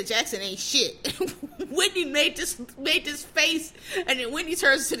 yeah, Janet Jackson ain't shit. Whitney made this face, and then Whitney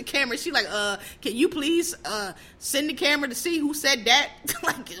turns to the camera. She like, can you please send the camera to see who said that?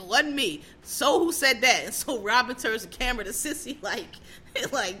 Like, it wasn't me. So who said that? And so Robin turns the camera to Sissy, like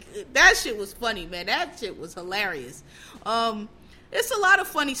that shit was funny, man. That shit was hilarious. It's a lot of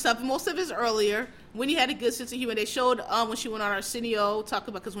funny stuff. Most of it's earlier. Whitney had a good sense of humor. They showed when she went on Arsenio, talking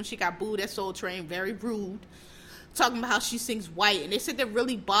about, because when she got booed at Soul Train, very rude, talking about how she sings white. And they said that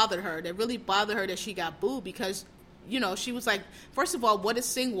really bothered her. That really bothered her that she got booed, because, she was like, first of all, what is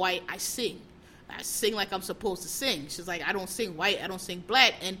sing white? I sing like I'm supposed to sing. She's like, I don't sing white, I don't sing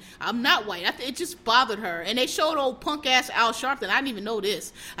black, and I'm not white. It just bothered her. And they showed old punk-ass Al Sharpton. I didn't even know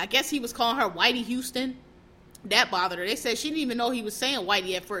this. I guess he was calling her Whitey Houston. That bothered her. They said she didn't even know he was saying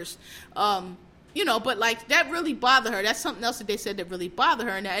whitey at first. But like, that really bothered her. That's something else that they said that really bothered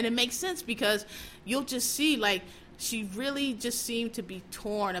her. And it makes sense, because you'll just see, like, she really just seemed to be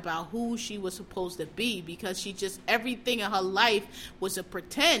torn about who she was supposed to be, because she just, everything in her life was a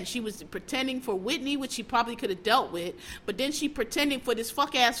pretend. She was pretending for Whitney, which she probably could have dealt with, but then she pretending for this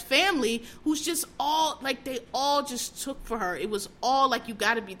fuck-ass family who's just all, like, they all just took for her. It was all like, you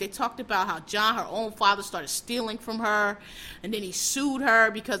gotta be, they talked about how John, her own father, started stealing from her, and then he sued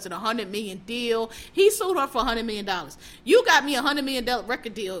her because of the $100 million deal. He sued her for $100 million. You got me a $100 million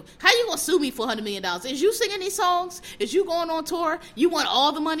record deal. How you gonna sue me for $100 million? Is you singing these songs? Is you going on tour? You want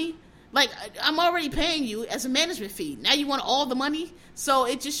all the money? Like, I'm already paying you as a management fee. Now you want all the money? So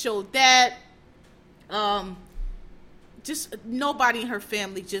it just showed that just nobody in her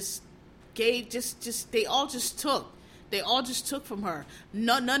family just gave, they all just took. They all just took from her.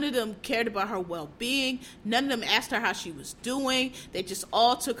 None of them cared about her well-being. None of them asked her how she was doing. They just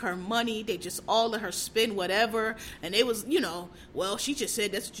all took her money. They just all let her spend whatever. And it was, well, she just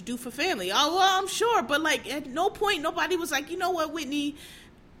said that's what you do for family. Oh, well, I'm sure. But, like, at no point nobody was like, you know what, Whitney,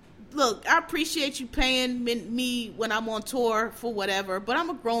 look, I appreciate you paying me when I'm on tour for whatever, but I'm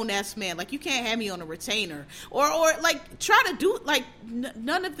a grown-ass man. Like, you can't have me on a retainer. Or like, try to do, like,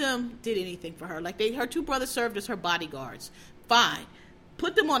 none of them did anything for her. Like, her two brothers served as her bodyguards. Fine.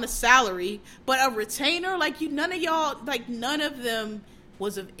 Put them on a salary, but a retainer? Like, none of y'all, like, none of them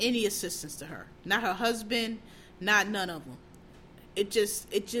was of any assistance to her. Not her husband, not none of them. It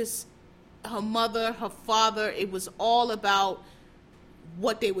just, her mother, her father, it was all about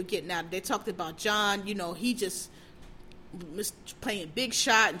what they were getting out. They talked about John, he just was playing big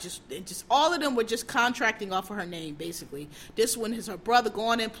shot, and just all of them were just contracting off of her name, basically. This one is her brother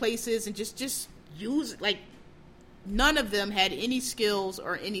going in places and just use, like, none of them had any skills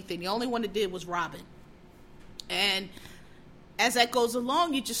or anything. The only one that did was Robin. And as that goes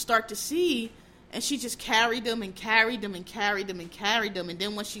along, you just start to see, and she just carried them and carried them and carried them and carried them. And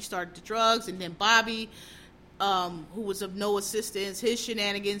then when she started the drugs, and then Bobby, who was of no assistance, his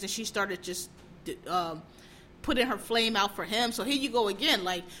shenanigans, and she started just putting her flame out for him. So here you go again.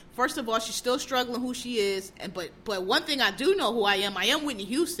 Like, first of all, she's still struggling who she is, and but one thing I do know who I am Whitney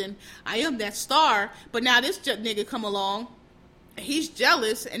Houston. I am that star. But now this nigga come along, he's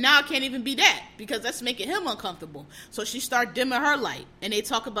jealous, and now I can't even be that, because that's making him uncomfortable. So she started dimming her light, and they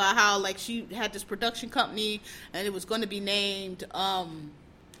talk about how, like, she had this production company, and it was going to be named, I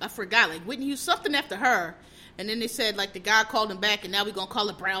forgot, like, Whitney Houston, something after her. And then they said, like, the guy called him back, and now we're going to call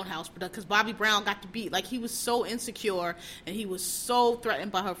it Brown House, because Bobby Brown got the beat. Like, he was so insecure, and he was so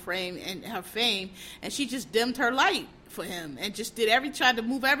threatened by her fame, and she just dimmed her light for him, and just tried to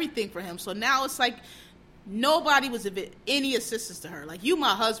move everything for him. So now it's like, nobody was of any assistance to her. Like, you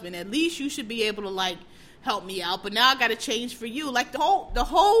my husband, at least you should be able to, like, help me out, but now I got to change for you. Like, the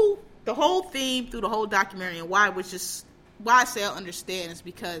whole theme through the whole documentary, and why I say I understand, is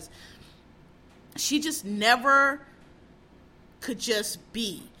because she just never could just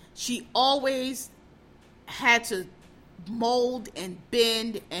be. She always had to mold and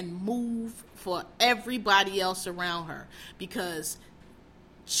bend and move for everybody else around her, because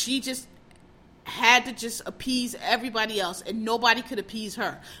she just had to just appease everybody else, and nobody could appease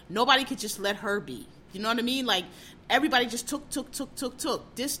her. Nobody could just let her be. You know what I mean? Like, everybody just took.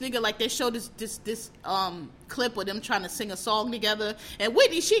 This nigga, like, they showed this clip of them trying to sing a song together, and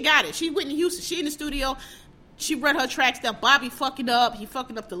Whitney, she got it. Whitney Houston, she in the studio, she read her tracks down. Bobby fucking up, he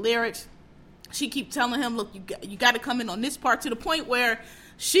fucking up the lyrics. She keep telling him, look, you got to come in on this part, to the point where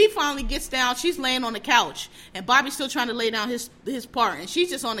she finally gets down. She's laying on the couch, and Bobby's still trying to lay down his part, and she's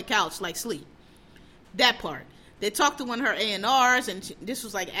just on the couch, like, sleep. That part. They talked to one of her A&Rs, and this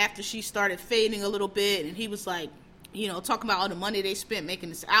was, like, after she started fading a little bit, and he was, like, talking about all the money they spent making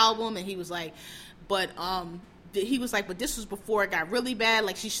this album, and he was like, but this was before it got really bad.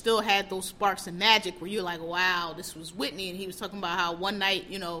 Like, she still had those sparks of magic where you're like, wow, this was Whitney. And he was talking about how one night,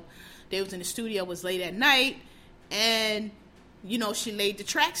 they was in the studio, it was late at night, and she laid the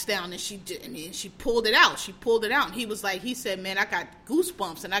tracks down, and she pulled it out. She pulled it out, and he said, man, I got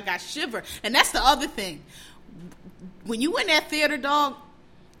goosebumps and I got shiver. And that's the other thing. When you in that theater, dog,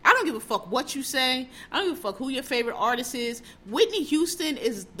 I don't give a fuck what you say. I don't give a fuck who your favorite artist is. Whitney Houston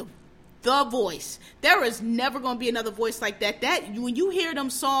is the voice. There is never going to be another voice like that. When you hear them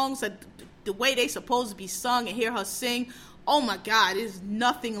songs, the way they supposed to be sung, and hear her sing, oh my God, there's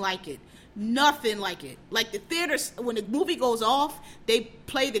nothing like it. Nothing like it. Like, the theaters, when the movie goes off, they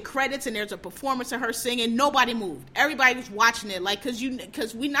play the credits, and there's a performance of her singing. Nobody moved. Everybody was watching it, like,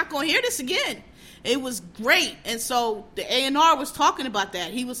 because we're not going to hear this again. It was great. And so the A&R was talking about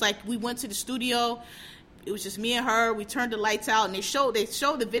that. He was like, we went to the studio. It was just me and her. We turned the lights out, and they showed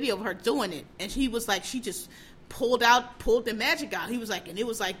the video of her doing it. And he was like, she just pulled the magic out. He was like, and it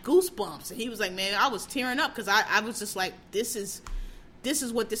was like goosebumps. And he was like, man, I was tearing up, because I was just like, this is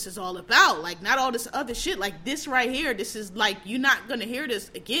what this is all about. Like, not all this other shit. Like, this right here, this is, like, you're not going to hear this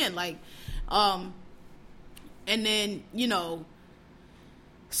again. Like, and then,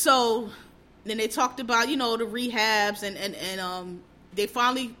 so then they talked about, the rehabs, and they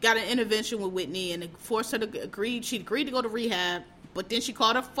finally got an intervention with Whitney, and they forced her to agree. She agreed to go to rehab, but then she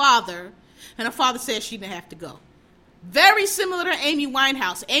called her father, and her father said she didn't have to go. Very similar to Amy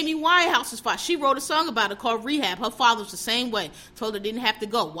Winehouse. Amy Winehouse is fine. She wrote a song about it called Rehab. Her father was the same way. Told her didn't have to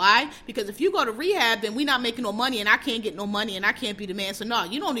go. Why? Because if you go to rehab, then we're not making no money, and I can't get no money, and I can't be the man. So no,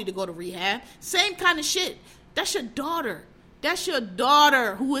 you don't need to go to rehab. Same kind of shit. That's your daughter. That's your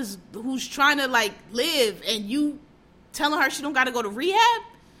daughter who's trying to like live, and you telling her she don't got to go to rehab.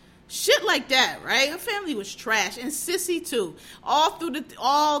 Shit like that, right? Her family was trash, and Sissy too. All through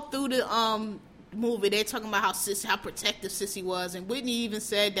the movie, they're talking about how protective Sissy was, and Whitney even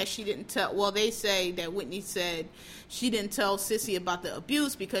said that she didn't tell. Well, they say that Whitney said she didn't tell Sissy about the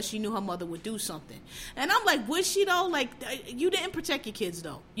abuse because she knew her mother would do something. And I'm like, would she though? Like, you didn't protect your kids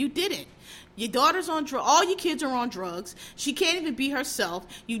though. You didn't. Your daughter's on drugs. All your kids are on drugs. She can't even be herself.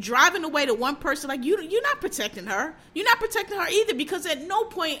 You driving away to one person. Like, you're not protecting her. You're not protecting her either, because at no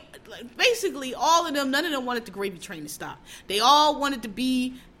point, like, basically all of them, none of them wanted the gravy train to stop. They all wanted to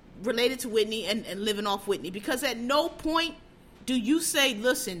be related to Whitney and living off Whitney, because at no point do you say,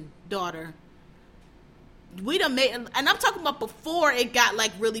 listen, daughter, we done made, and I'm talking about before it got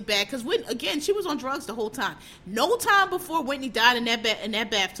like really bad, because again, she was on drugs the whole time. No time before Whitney died in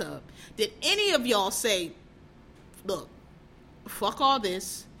that bathtub did any of y'all say, look, fuck all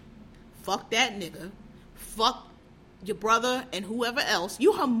this, fuck that nigga, fuck your brother and whoever else.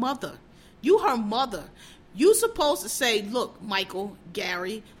 You her mother. You supposed to say, look, Michael,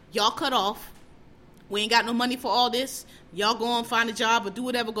 Gary, y'all cut off. We ain't got no money for all this. Y'all go and find a job or do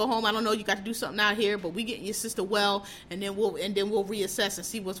whatever, go home. I don't know, you got to do something out here, but we getting your sister well, and then we'll reassess and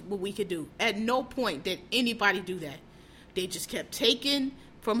see what we could do. At no point did anybody do that. They just kept taking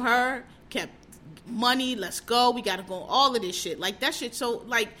from her, kept money, let's go, we got to go, all of this shit. Like, that shit, so,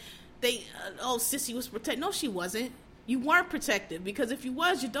 like, Sissy was protected. No, she wasn't. You weren't protected, because if you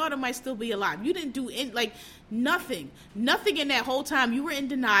was, your daughter might still be alive. You didn't do nothing in that whole time. You were in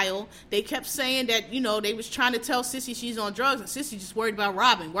denial. They kept saying that, they was trying to tell Sissy she's on drugs, and Sissy just worried about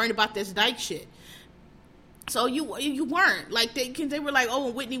robbing, worried about this dyke shit. So you weren't. Like, they were like, oh,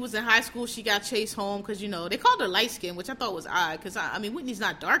 when Whitney was in high school, she got chased home because, they called her light skin, which I thought was odd, because I mean, Whitney's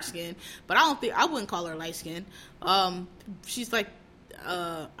not dark skin, but I wouldn't call her light skin. She's like,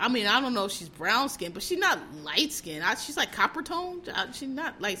 I mean, I don't know if she's brown skin, but she's not light skin. She's like copper toned. She's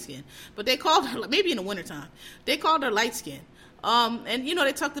not light skin, but they called her, maybe in the wintertime, they called her light skin. And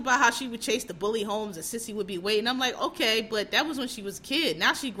they talked about how she would chase the bully homes and Sissy would be waiting. I'm like, okay, but that was when she was a kid.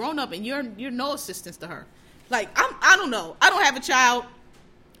 Now she's grown up and you're no assistance to her. Like, I don't know. I don't have a child,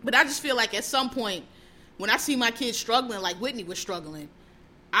 but I just feel like at some point when I see my kids struggling like Whitney was struggling,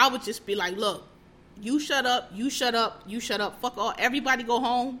 I would just be like, look, you shut up, you shut up, you shut up. Fuck all. Everybody go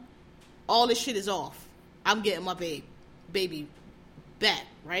home. All this shit is off. I'm getting my baby back,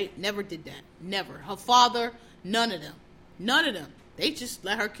 right? Never did that. Never. Her father, none of them. They just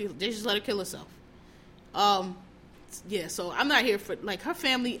let her kill herself. Yeah, so I'm not here for, like, her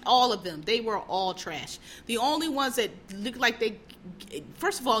family, all of them, they were all trash. The only ones that looked like they,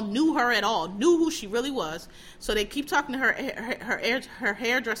 first of all, knew her at all, knew who she really was, so they keep talking to her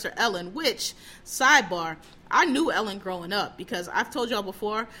hairdresser, Ellen, which, sidebar, I knew Ellen growing up, because I've told y'all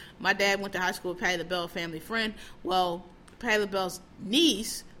before, my dad went to high school with Patti LaBelle, family friend. Well, Patti LaBelle's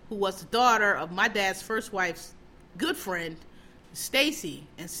niece, who was the daughter of my dad's first wife's good friend, Stacy,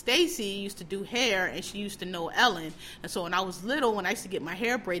 and Stacy used to do hair, and she used to know Ellen. And so when I was little, when I used to get my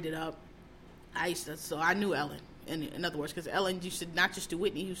hair braided up, so I knew Ellen. In other words, because Ellen used to not just do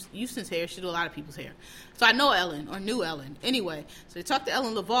Whitney Houston's hair, she did a lot of people's hair. So I know Ellen, or knew Ellen. Anyway, so they talked to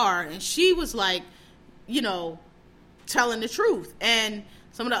Ellen LeVar, and she was like, telling the truth. And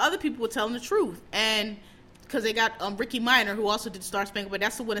some of the other people were telling the truth. And because they got Ricky Minor, who also did Star Spangled, but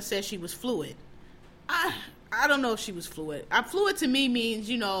that's the one that said she was fluid. I don't know if she was fluid. Fluid to me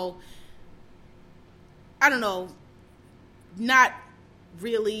means, I don't know, not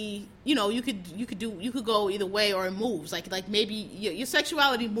really, you could go either way, or it moves. Like maybe your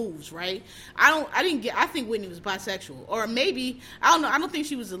sexuality moves, right? I think Whitney was bisexual, or maybe, I don't know. I don't think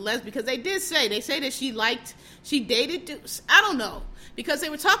she was a lesbian, because they say that she dated, I don't know. Because they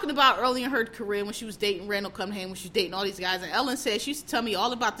were talking about early in her career when she was dating Randall Cunningham, when she was dating all these guys. And Ellen said she used to tell me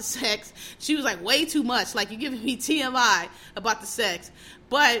all about the sex. She was like, way too much. Like, you're giving me TMI about the sex.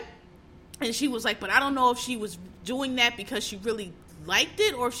 And she was like, but I don't know if she was doing that because she really liked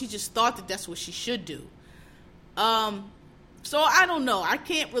it, or if she just thought that that's what she should do. So I don't know. I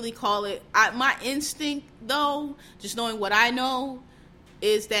can't really call it. My instinct, though, just knowing what I know,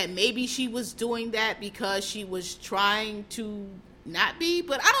 is that maybe she was doing that because she was trying to not be,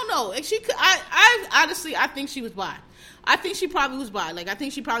 but I don't know. She could. I honestly, I think she was bi. I think she probably was bi. Like, I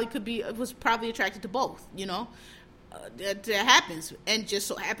think she probably was probably attracted to both. that happens. And just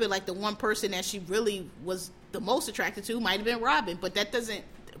so happened, like, the one person that she really was the most attracted to might have been Robin, but that doesn't,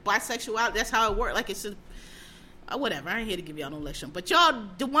 bisexuality, that's how it works. Like, it's just, whatever. I ain't here to give y'all no lecture. But y'all,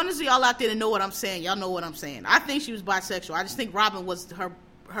 the ones of y'all out there that know what I'm saying, y'all know what I'm saying. I think she was bisexual. I just think Robin was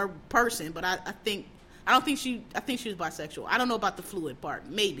her person, but I think she was bisexual. I don't know about the fluid part.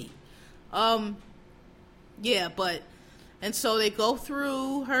 Maybe. Yeah, but, and so they go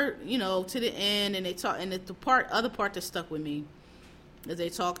through her, to the end, and they talk, and the other part that stuck with me is they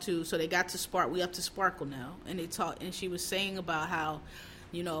talk to, so they got to we up to Sparkle now, and they talk, and she was saying about how,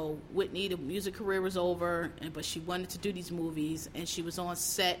 Whitney, the music career was over, but she wanted to do these movies, and she was on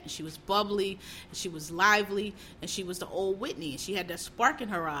set, and she was bubbly, and she was lively, and she was the old Whitney, and she had that spark in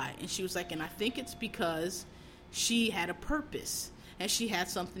her eye, and she was like, and I think it's because she had a purpose, and she had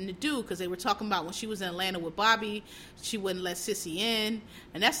something to do, because they were talking about when she was in Atlanta with Bobby, she wouldn't let Sissy in,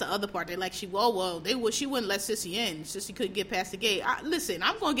 and that's the other part. They like, she wouldn't let Sissy in. Sissy couldn't get past the gate. Listen,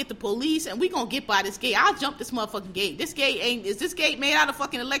 I'm going to get the police, and we going to get by this gate. I'll jump this motherfucking gate. Is this gate made out of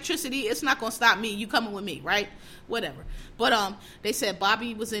fucking electricity? It's not going to stop me. You coming with me, right? Whatever. But they said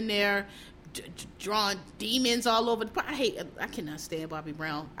Bobby was in there, drawing demons all over I cannot stand Bobby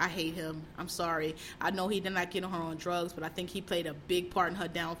Brown. I hate him. I'm sorry. I know he did not get her on drugs, but I think he played a big part in her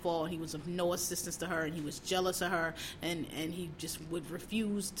downfall, and he was of no assistance to her, and he was jealous of her, and he just would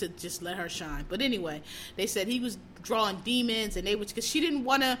refuse to just let her shine. But anyway, they said he was drawing demons, and because she didn't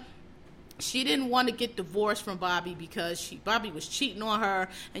want to get divorced from Bobby because Bobby was cheating on her,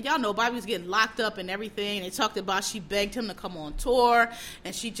 and y'all know Bobby was getting locked up and everything. They talked about she begged him to come on tour,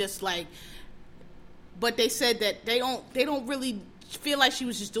 and she just like. But they said that they don't really feel like she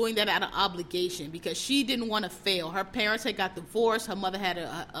was just doing that out of obligation because she didn't want to fail. Her parents had got divorced. Her mother had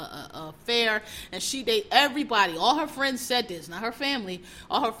a affair, and everybody, all her friends said this, not her family,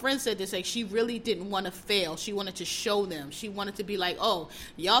 all her friends said this, like she really didn't want to fail. She wanted to show them. She wanted to be like, oh,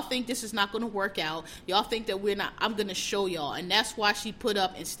 y'all think this is not going to work out. Y'all think that we're not, I'm going to show y'all. And that's why she put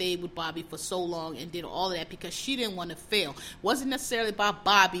up and stayed with Bobby for so long and did all of that, because she didn't want to fail. Wasn't necessarily about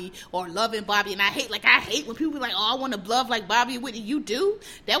Bobby or loving Bobby. And I hate when people be like, oh, I want to love like Bobby and Whitney. You do?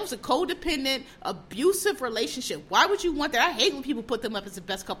 That was a codependent, abusive relationship. Why would you want that? I hate when people put them up as the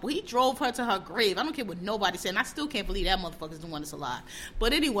best couple. He drove her to her grave. I don't care what nobody said. And I still can't believe that motherfucker's the one that's alive.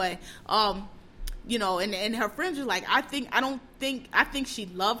 But anyway, and her friends were like, I think she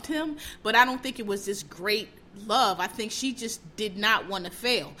loved him, but I don't think it was this great love. I think she just did not want to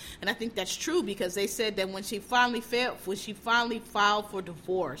fail. And I think that's true, because they said that when she finally filed for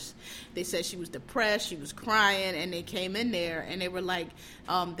divorce, they said she was depressed, she was crying, and they came in there and they were like,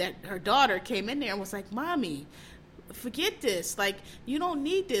 that her daughter came in there and was like, Mommy, forget this. Like, you don't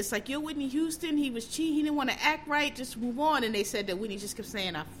need this. Like, you're Whitney Houston. He was cheating. He didn't want to act right. Just move on. And they said that Whitney just kept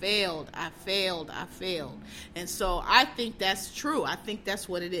saying, I failed. And so I think that's true. I think that's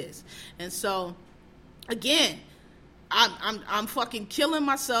what it is. And so, again, I'm fucking killing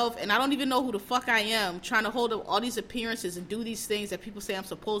myself, and I don't even know who the fuck I am, trying to hold up all these appearances and do these things that people say I'm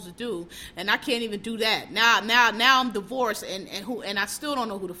supposed to do, and I can't even do that. Now I'm divorced, and I still don't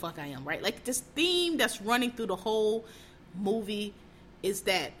know who the fuck I am, right? Like, this theme that's running through the whole movie is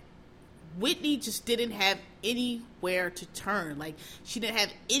that Whitney just didn't have anywhere to turn. Like, she didn't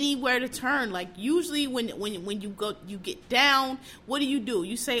have anywhere to turn. Like, usually when you get down, what do?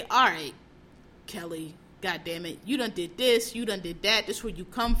 You say, all right, Kelly, God damn it, you done did this, you done did that, this is where you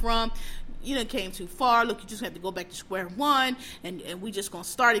come from, you done came too far, look, you just have to go back to square one, and we just gonna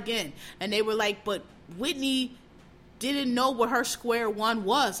start again. And they were like, but Whitney didn't know what her square one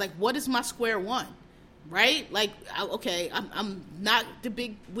was. Like, what is my square one, right? Like, okay, I'm not the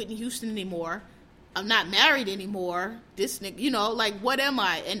big Whitney Houston anymore, I'm not married anymore, this nigga, like, what am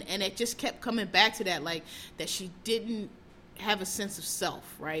I? And it just kept coming back to that, like, that she didn't have a sense of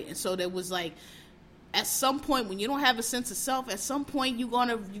self, right? And so there was like, at some point, when you don't have a sense of self, at some point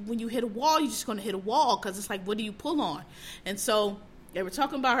when you hit a wall, you're just gonna hit a wall, because it's like, what do you pull on? And so they were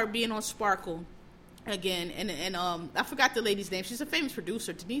talking about her being on Sparkle again, and I forgot the lady's name. She's a famous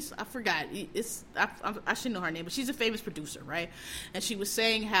producer, Denise. I forgot. I should know her name, but she's a famous producer, right? And she was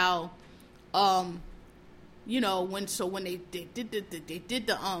saying how, when they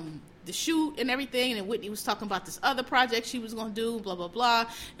did the shoot and everything, and Whitney was talking about this other project she was going to do, blah, blah, blah,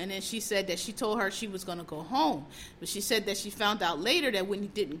 and then she said that she told her she was going to go home, but she said that she found out later that Whitney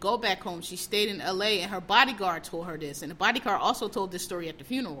didn't go back home. She stayed in L.A., and her bodyguard told her this, and the bodyguard also told this story at the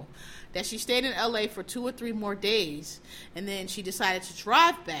funeral, that she stayed in L.A. for 2 or 3 more days, and then she decided to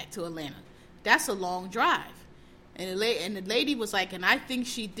drive back to Atlanta. That's a long drive. And the lady was like, and I think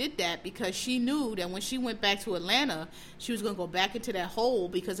she did that because she knew that when she went back to Atlanta, she was going to go back into that hole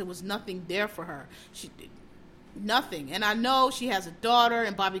because there was nothing there for her. nothing. And I know she has a daughter,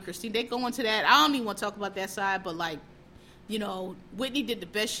 and Bobby Christine, they go into that. I don't even want to talk about that side, but like, you know, Whitney did the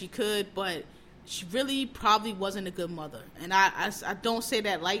best she could, but she really probably wasn't a good mother. And I don't say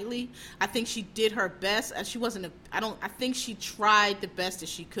that lightly. I think she did her best. She wasn't I think she tried the best that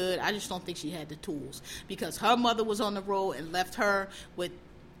she could. I just don't think she had the tools, because her mother was on the road and left her with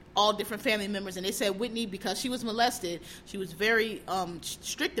all different family members. And they said Whitney, because she was molested, she was very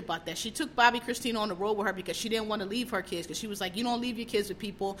strict about that. She took Bobby Christina on the road with her because she didn't want to leave her kids, because she was like, you don't leave your kids with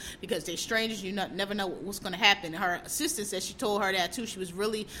people because they're strangers, you never know what's going to happen. And her assistant said she told her that too. She was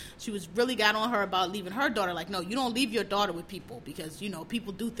really got on her about leaving her daughter, like, no, you don't leave your daughter with people, because, you know,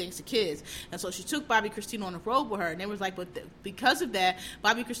 people do things to kids. And so she took Bobby Christina on the road with her, and they was like, but because of that,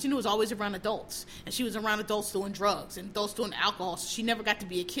 Bobby Christina was always around adults, and she was around adults doing drugs and adults doing alcohol, so she never got to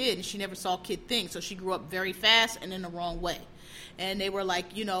be a kid, and she never saw kid things. So she grew up very fast and in the wrong way. And they were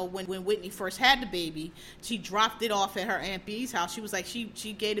like, you know, when Whitney first had the baby, she dropped it off at her Aunt B's house. She was like, she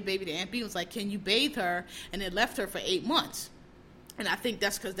gave the baby to Aunt B and was like, can you bathe her? And then left her for 8 months. And I think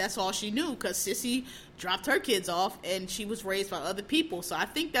that's because that's all she knew, because Sissy dropped her kids off and she was raised by other people. So I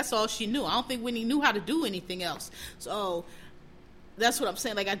think that's all she knew. I don't think Whitney knew how to do anything else. So that's what I'm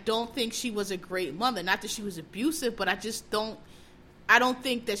saying. Like, I don't think she was a great mother. Not that she was abusive, but I don't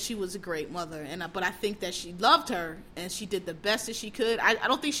think that she was a great mother, but I think that she loved her and she did the best that she could. I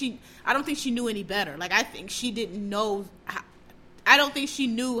don't think she knew any better. Like, I think she didn't know. I don't think she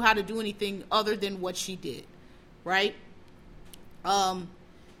knew how to do anything other than what she did, right?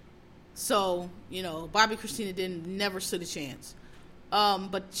 So, you know, Bobby Christina never stood a chance.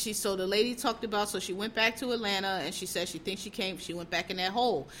 But the lady talked about, so she went back to Atlanta, and she said she thinks she went back in that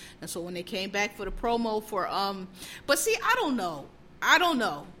hole. And so when they came back for the promo for, but see, I don't know.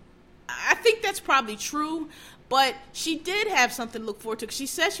 I think that's probably true, but she did have something to look forward to, because she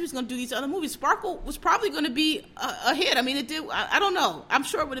said she was going to do these other movies. Sparkle was probably going to be a hit. I mean, it did. I don't know. I'm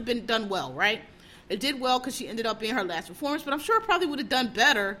sure it would have been done well, right? It did well because she ended up being her last performance, but I'm sure it probably would have done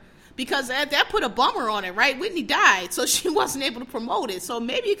better, because that put a bummer on it, right? Whitney died, so she wasn't able to promote it, so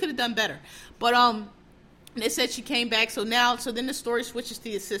maybe it could have done better. But they said she came back, so then the story switches to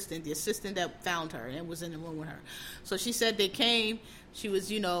the assistant that found her and was in the room with her. So she said they came, she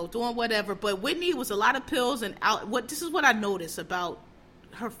was, you know, doing whatever, but Whitney was a lot of pills and this is what I noticed about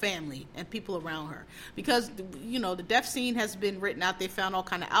her family and people around her, because, you know, the death scene has been written out. They found all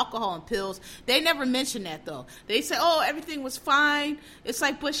kind of alcohol and pills. They never mentioned that, though. They say, oh, everything was fine. It's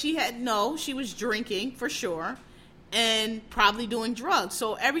like, but she was drinking for sure and probably doing drugs,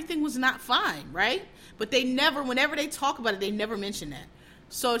 so everything was not fine, right? But they never, whenever they talk about it, they never mention that.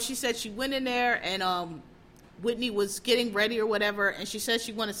 So she said she went in there, and Whitney was getting ready or whatever, and she said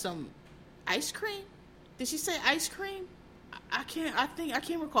she wanted some ice cream. Did she say ice cream? I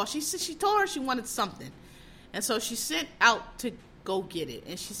can't recall. She said she told her she wanted something, and so she sent out to go get it.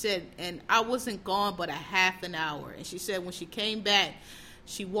 And she said, and I wasn't gone but a half an hour. And she said when she came back,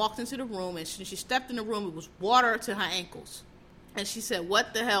 she walked into the room, and she stepped in the room. It was water to her ankles. And she said,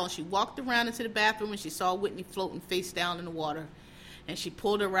 what the hell? And she walked around into the bathroom, and she saw Whitney floating face down in the water. And she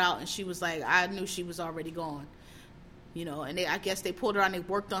pulled her out, and she was like, I knew she was already gone. You know, and I guess they pulled her out and they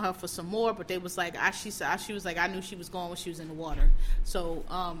worked on her for some more, but they was like, she was like, I knew she was gone when she was in the water. So,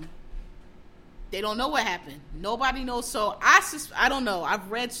 they don't know what happened. Nobody knows. So I don't know.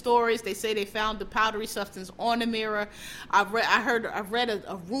 I've read stories. They say they found the powdery substance on the mirror. I've read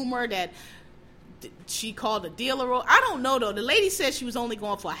a rumor that she called a dealer. I don't know, though. The lady said she was only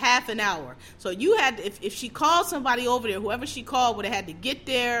going for half an hour. So you had, if she called somebody over there, whoever she called would have had to get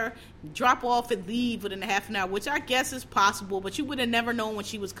there, drop off, and leave within a half an hour, which I guess is possible, but you would have never known when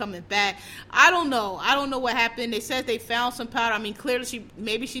she was coming back. I don't know what happened. They said they found some powder. I mean, clearly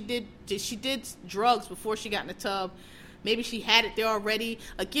she did drugs before she got in the tub. Maybe she had it there already.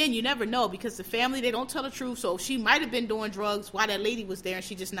 Again, you never know, because the family, they don't tell the truth. So she might have been doing drugs while that lady was there and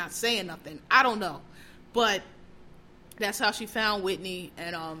she just not saying nothing. I don't know. But that's how she found Whitney,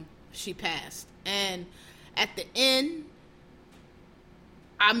 and she passed. And at the end,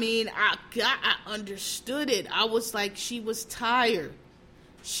 I mean, I understood it. I was like, she was tired.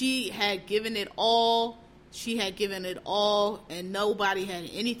 She had given it all. And nobody had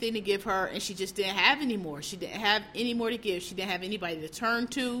anything to give her, and she just didn't have any more. She didn't have any more to give. She didn't have anybody to turn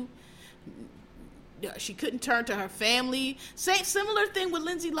to. She couldn't turn to her family. Similar thing with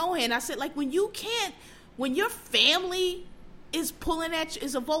Lindsay Lohan. I said, like, when your family is pulling at you,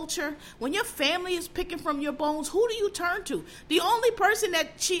 is a vulture, when your family is picking from your bones, who do you turn to? The only person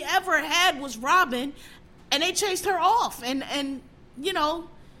that she ever had was Robin, and they chased her off, and you know,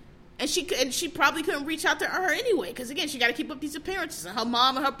 And she probably couldn't reach out to her anyway, because again, she got to keep up these appearances, and her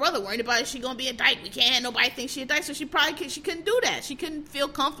mom and her brother worried about, is she gonna be a dyke? We can't have nobody think she a dyke, so she couldn't do that. She couldn't feel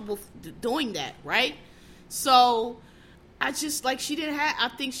comfortable doing that, right? So I just, like,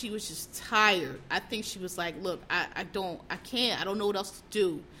 I think she was just tired. I think she was like, look, I don't know what else to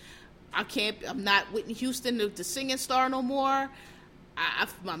do. I'm not Whitney Houston, the singing star no more.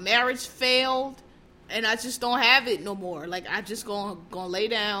 My marriage failed, and I just don't have it no more. Like, I just gonna lay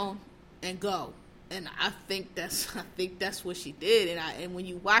down and go. And I think that's what she did. And when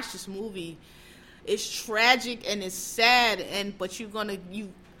you watch this movie, it's tragic and it's sad, but you're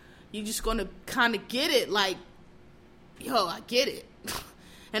just gonna kind of get it, like, yo, I get it.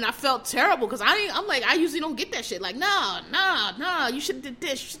 And I felt terrible, because I'm like, I usually don't get that shit. Like, nah, you should have did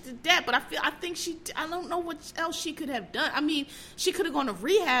this, you should have did that. But I don't know what else she could have done. I mean, she could have gone to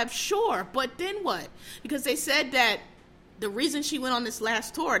rehab, sure, but then what? Because they said that the reason she went on this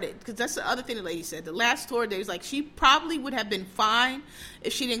last tour, because that's the other thing the lady said. The last tour, they was like, she probably would have been fine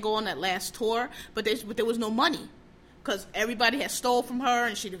if she didn't go on that last tour, but there was no money. Because everybody had stole from her,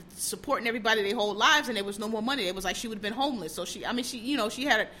 and she was supporting everybody their whole lives, and there was no more money. It was like she would have been homeless. So she had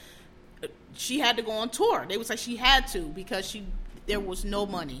to go on tour. They was like she had to, because there was no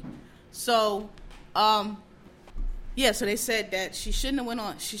money. So, so they said that she shouldn't have went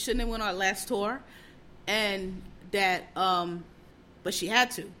on last tour, and that, but she had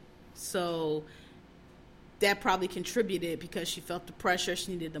to. So that probably contributed, because she felt the pressure.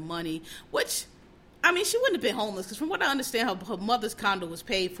 She needed the money, which, I mean, she wouldn't have been homeless, because from what I understand, her mother's condo was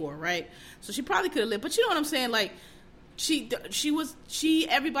paid for, right? So she probably could have lived. But you know what I'm saying? Like,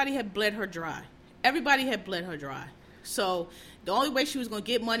 everybody had bled her dry. Everybody had bled her dry. So the only way she was going to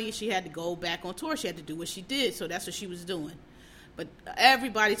get money is she had to go back on tour. She had to do what she did. So that's what she was doing. But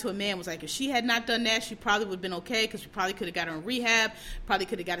everybody to a man was like, if she had not done that, she probably would have been okay, because she probably could have got her in rehab, probably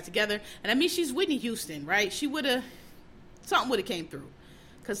could have got it together. And I mean, she's Whitney Houston, right? Something would have came through.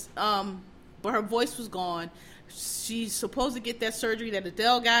 Because, but her voice was gone. She's supposed to get that surgery that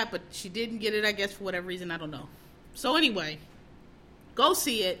Adele got, but she didn't get it, I guess, for whatever reason. I don't know. So anyway, go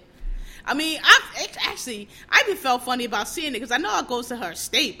see it. I mean, I even felt funny about seeing it, because I know it goes to her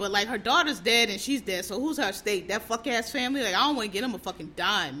estate, but, like, her daughter's dead and she's dead, so who's her estate? That fuck-ass family? Like, I don't want to get them a fucking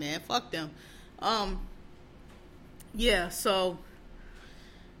dime, man. Fuck them. Yeah, so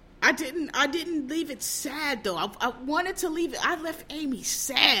I didn't leave it sad, though. I wanted to leave it. I left Amy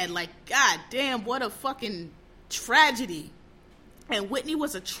sad. Like, god damn, what a fucking tragedy. And Whitney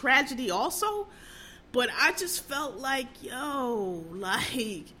was a tragedy also. But I just felt like, yo,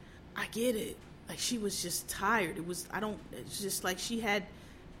 like, I get it. Like, she was just tired. It's just like she had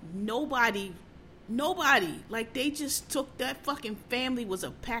nobody. Like, they just took, that fucking family was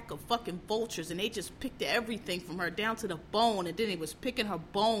a pack of fucking vultures, and they just picked everything from her down to the bone, and then they was picking her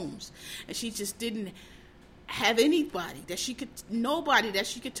bones, and she just didn't have nobody that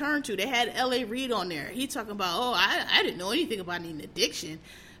she could turn to. They had L.A. Reid on there. He talking about, I didn't know anything about needing addiction.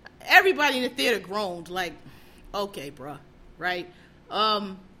 Everybody in the theater groaned, like, okay, bruh, right?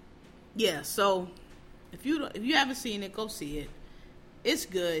 Yeah, so if you haven't seen it, go see it. It's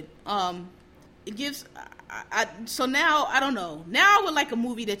good. It gives, so now, I don't know. Now I would like a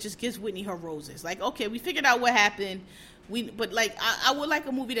movie that just gives Whitney her roses. Like, okay, we figured out what happened. But like, I would like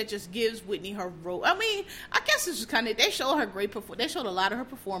a movie that just gives Whitney her rose. I mean, I guess this is kind of, they show her they showed a lot of her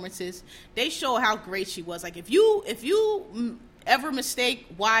performances. They show how great she was. Like, if you ever mistake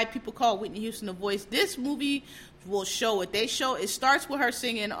why people call Whitney Houston the voice, this movie will show it. It starts with her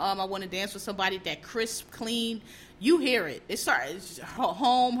singing, I Want to Dance with Somebody, that crisp, clean. You hear it. It's her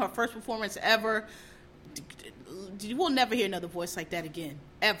home, her first performance ever. You will never hear another voice like that again.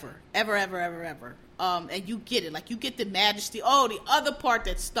 Ever. Ever, ever, ever, ever. And you get it. Like, you get the majesty. Oh, the other part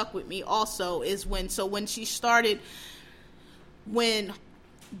that stuck with me also is when she started, when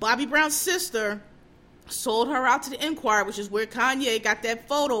Bobby Brown's sister sold her out to the Enquirer, which is where Kanye got that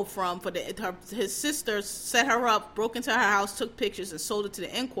photo from. His sister set her up, broke into her house, took pictures, and sold it to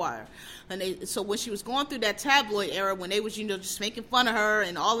the Enquirer. And so when she was going through that tabloid era, when they was, just making fun of her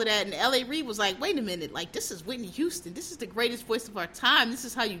and all of that, and L.A. Reid was like, wait a minute, like, this is Whitney Houston. This is the greatest voice of our time. This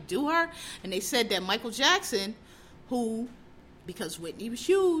is how you do her. And they said that Michael Jackson, who, because Whitney was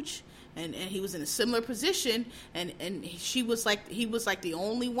huge, and he was in a similar position, and he was like the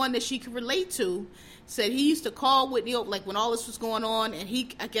only one that she could relate to, said he used to call Whitney, like, when all this was going on,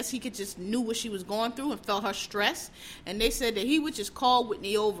 and I guess he could just knew what she was going through and felt her stress, and they said that he would just call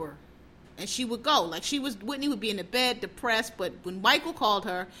Whitney over, and she would go. Like, Whitney would be in the bed, depressed, but when Michael called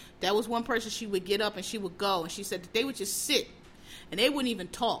her, that was one person she would get up and she would go, and she said that they would just sit, and they wouldn't even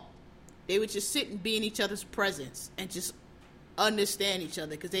talk. They would just sit and be in each other's presence, and just understand each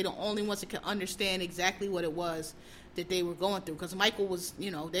other, because they're the only ones that can understand exactly what it was that they were going through. Because Michael was,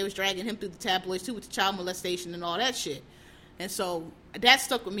 they was dragging him through the tabloids too with the child molestation and all that shit. And so that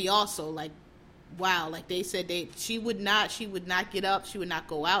stuck with me also. Like, wow, like they said she would not get up, she would not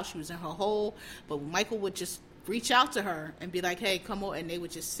go out, she was in her hole, but Michael would just reach out to her and be like, hey, come on, and they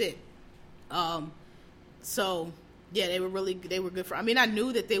would just sit. So yeah, they were good friends. I mean, I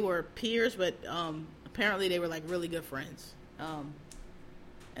knew that they were peers, but apparently they were like really good friends. And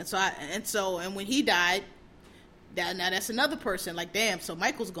when he died, now that's another person. Like, damn, so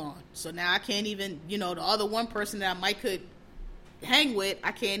Michael's gone. So now I can't even, the other one person that I might could hang with,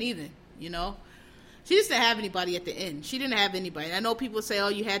 I can't even, She just didn't have anybody at the end. She didn't have anybody. I know people say, oh,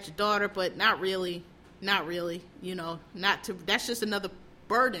 you had your daughter, but not really, that's just another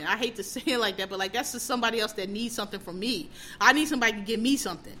burden. I hate to say it like that, but like, that's just somebody else that needs something from me. I need somebody to give me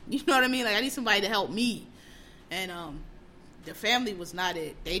something. You know what I mean? Like, I need somebody to help me. And, the family was not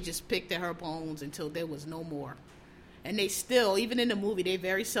it. They just picked at her bones until there was no more. And they still, even in the movie, they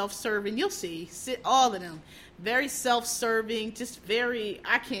very self-serving. You'll see, all of them, very self-serving, just very,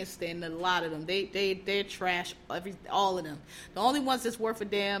 I can't stand a lot of them. They're trash, all of them. The only ones that's worth a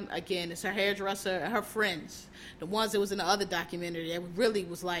damn, again, is her hairdresser and her friends. The ones that was in the other documentary that really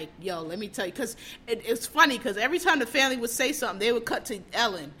was like, yo, let me tell you. Because it's funny, because every time the family would say something, they would cut to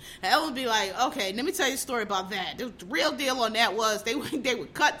Ellen. And Ellen would be like, okay, let me tell you a story about that. The real deal on that was they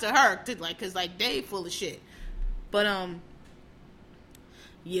would cut to her, because they full of shit. But,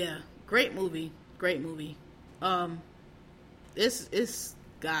 yeah, great movie. God,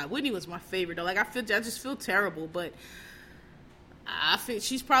 Whitney was my favorite, though. Like, I just feel terrible, but I feel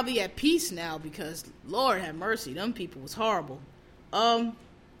she's probably at peace now, because, Lord have mercy, them people was horrible.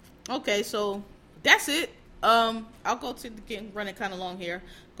 Okay, so that's it. I'll go to running kind of long here.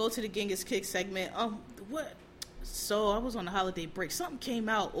 Go to the Genghis Kick segment. What? So, I was on a holiday break. Something came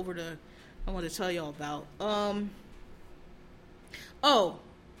out I want to tell y'all about. What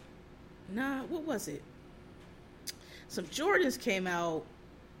was it? Some Jordans came out,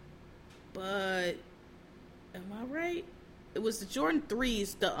 but am I right? It was the Jordan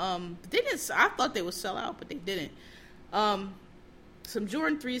 3s. I thought they would sell out, but they didn't. Some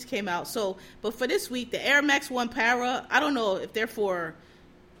Jordan 3s came out. So, but for this week, the Air Max 1 Para, I don't know if they're for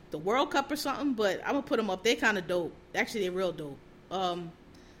the World Cup or something, but I'm gonna put them up. They kind of dope. Actually, they're real dope.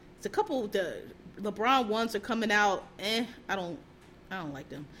 It's a couple. The LeBron ones are coming out. I don't like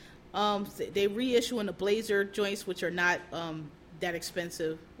them. They reissuing the Blazer joints, which are not that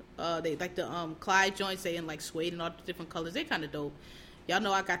expensive. They like the Clyde joints. They in like suede and all the different colors. They kind of dope. Y'all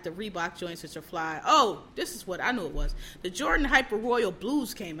know I got the Reebok joints, which are fly. Oh, this is what I knew it was. The Jordan Hyper Royal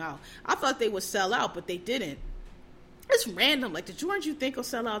Blues came out. I thought they would sell out, but they didn't. It's random. Like, the Jordans you think will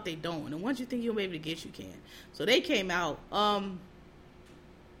sell out, they don't. And the ones you think you'll be able to get, you can. So they came out.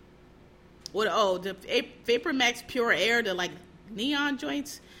 The Vapor Max Pure Air, the like neon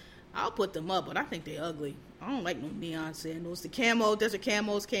joints. I'll put them up, but I think they ugly. I don't like no neon sandals. The Desert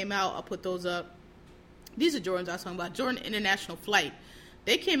Camos came out. I'll put those up. These are Jordans I was talking about. Jordan International Flight.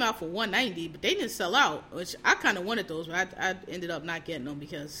 They came out for $190, but they didn't sell out, which I kind of wanted those, but I ended up not getting them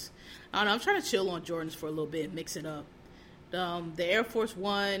because, I don't know, I'm trying to chill on Jordans for a little bit and mix it up. The Air Force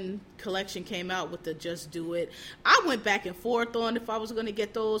One collection came out with the Just Do It. I went back and forth on if I was going to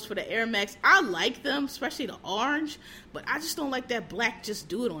get those for the Air Max. I like them, especially the orange, but I just don't like that black Just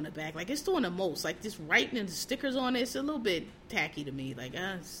Do It on the back. Like, it's doing the most. Like, this writing and the stickers on it, it's a little bit tacky to me. Like,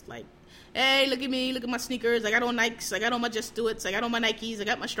 it's like, hey, look at me, look at my sneakers. I got on Nikes, I got on my Just Do It's, I got on my Nikes, I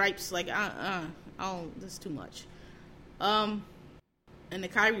got my stripes. Like, I don't, that's too much. And the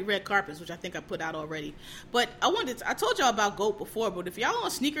Kyrie red carpets, which I think I put out already. But I told y'all about GOAT before, but if y'all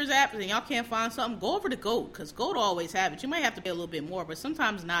on sneakers apps and y'all can't find something, go over to GOAT, because GOAT always have it. You might have to pay a little bit more, but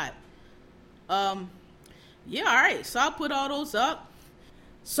sometimes not. Yeah, all right. So I'll put all those up.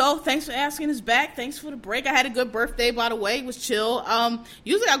 So thanks for asking us back. Thanks for the break. I had a good birthday, by the way. It was chill.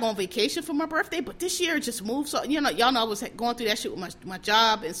 Usually I go on vacation for my birthday, but this year it just moved. So, y'all know I was going through that shit with my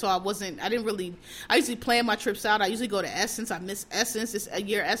job. And so I usually plan my trips out. I usually go to Essence. I miss Essence. This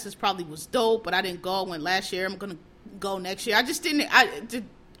year Essence probably was dope, but I didn't go. I went last year. I'm going to go next year.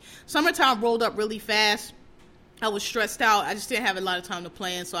 Summertime rolled up really fast. I was stressed out. I just didn't have a lot of time to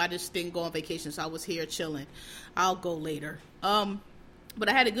plan. So I just didn't go on vacation. So I was here chilling. I'll go later. But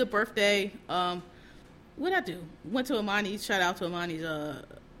I had a good birthday. What'd I do? Went to Imani's. Shout out to Imani's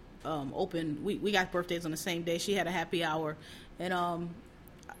open. We got birthdays on the same day. She had a happy hour. And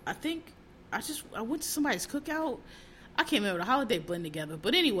I think I went to somebody's cookout. I can't remember. The holiday blend together.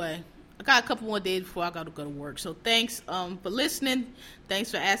 But anyway, I got a couple more days before I got to go to work. So thanks for listening. Thanks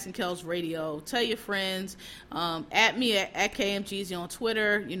for Asking Kells Radio. Tell your friends. At me at KMGZ on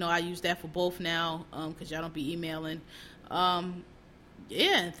Twitter. You know, I use that for both now because y'all don't be emailing.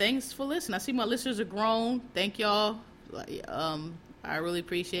 Yeah, thanks for listening. I see my listeners are grown. Thank y'all. I really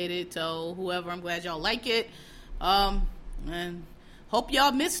appreciate it. Tell whoever, I'm glad y'all like it. And hope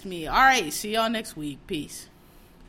y'all missed me. All right, see y'all next week. Peace.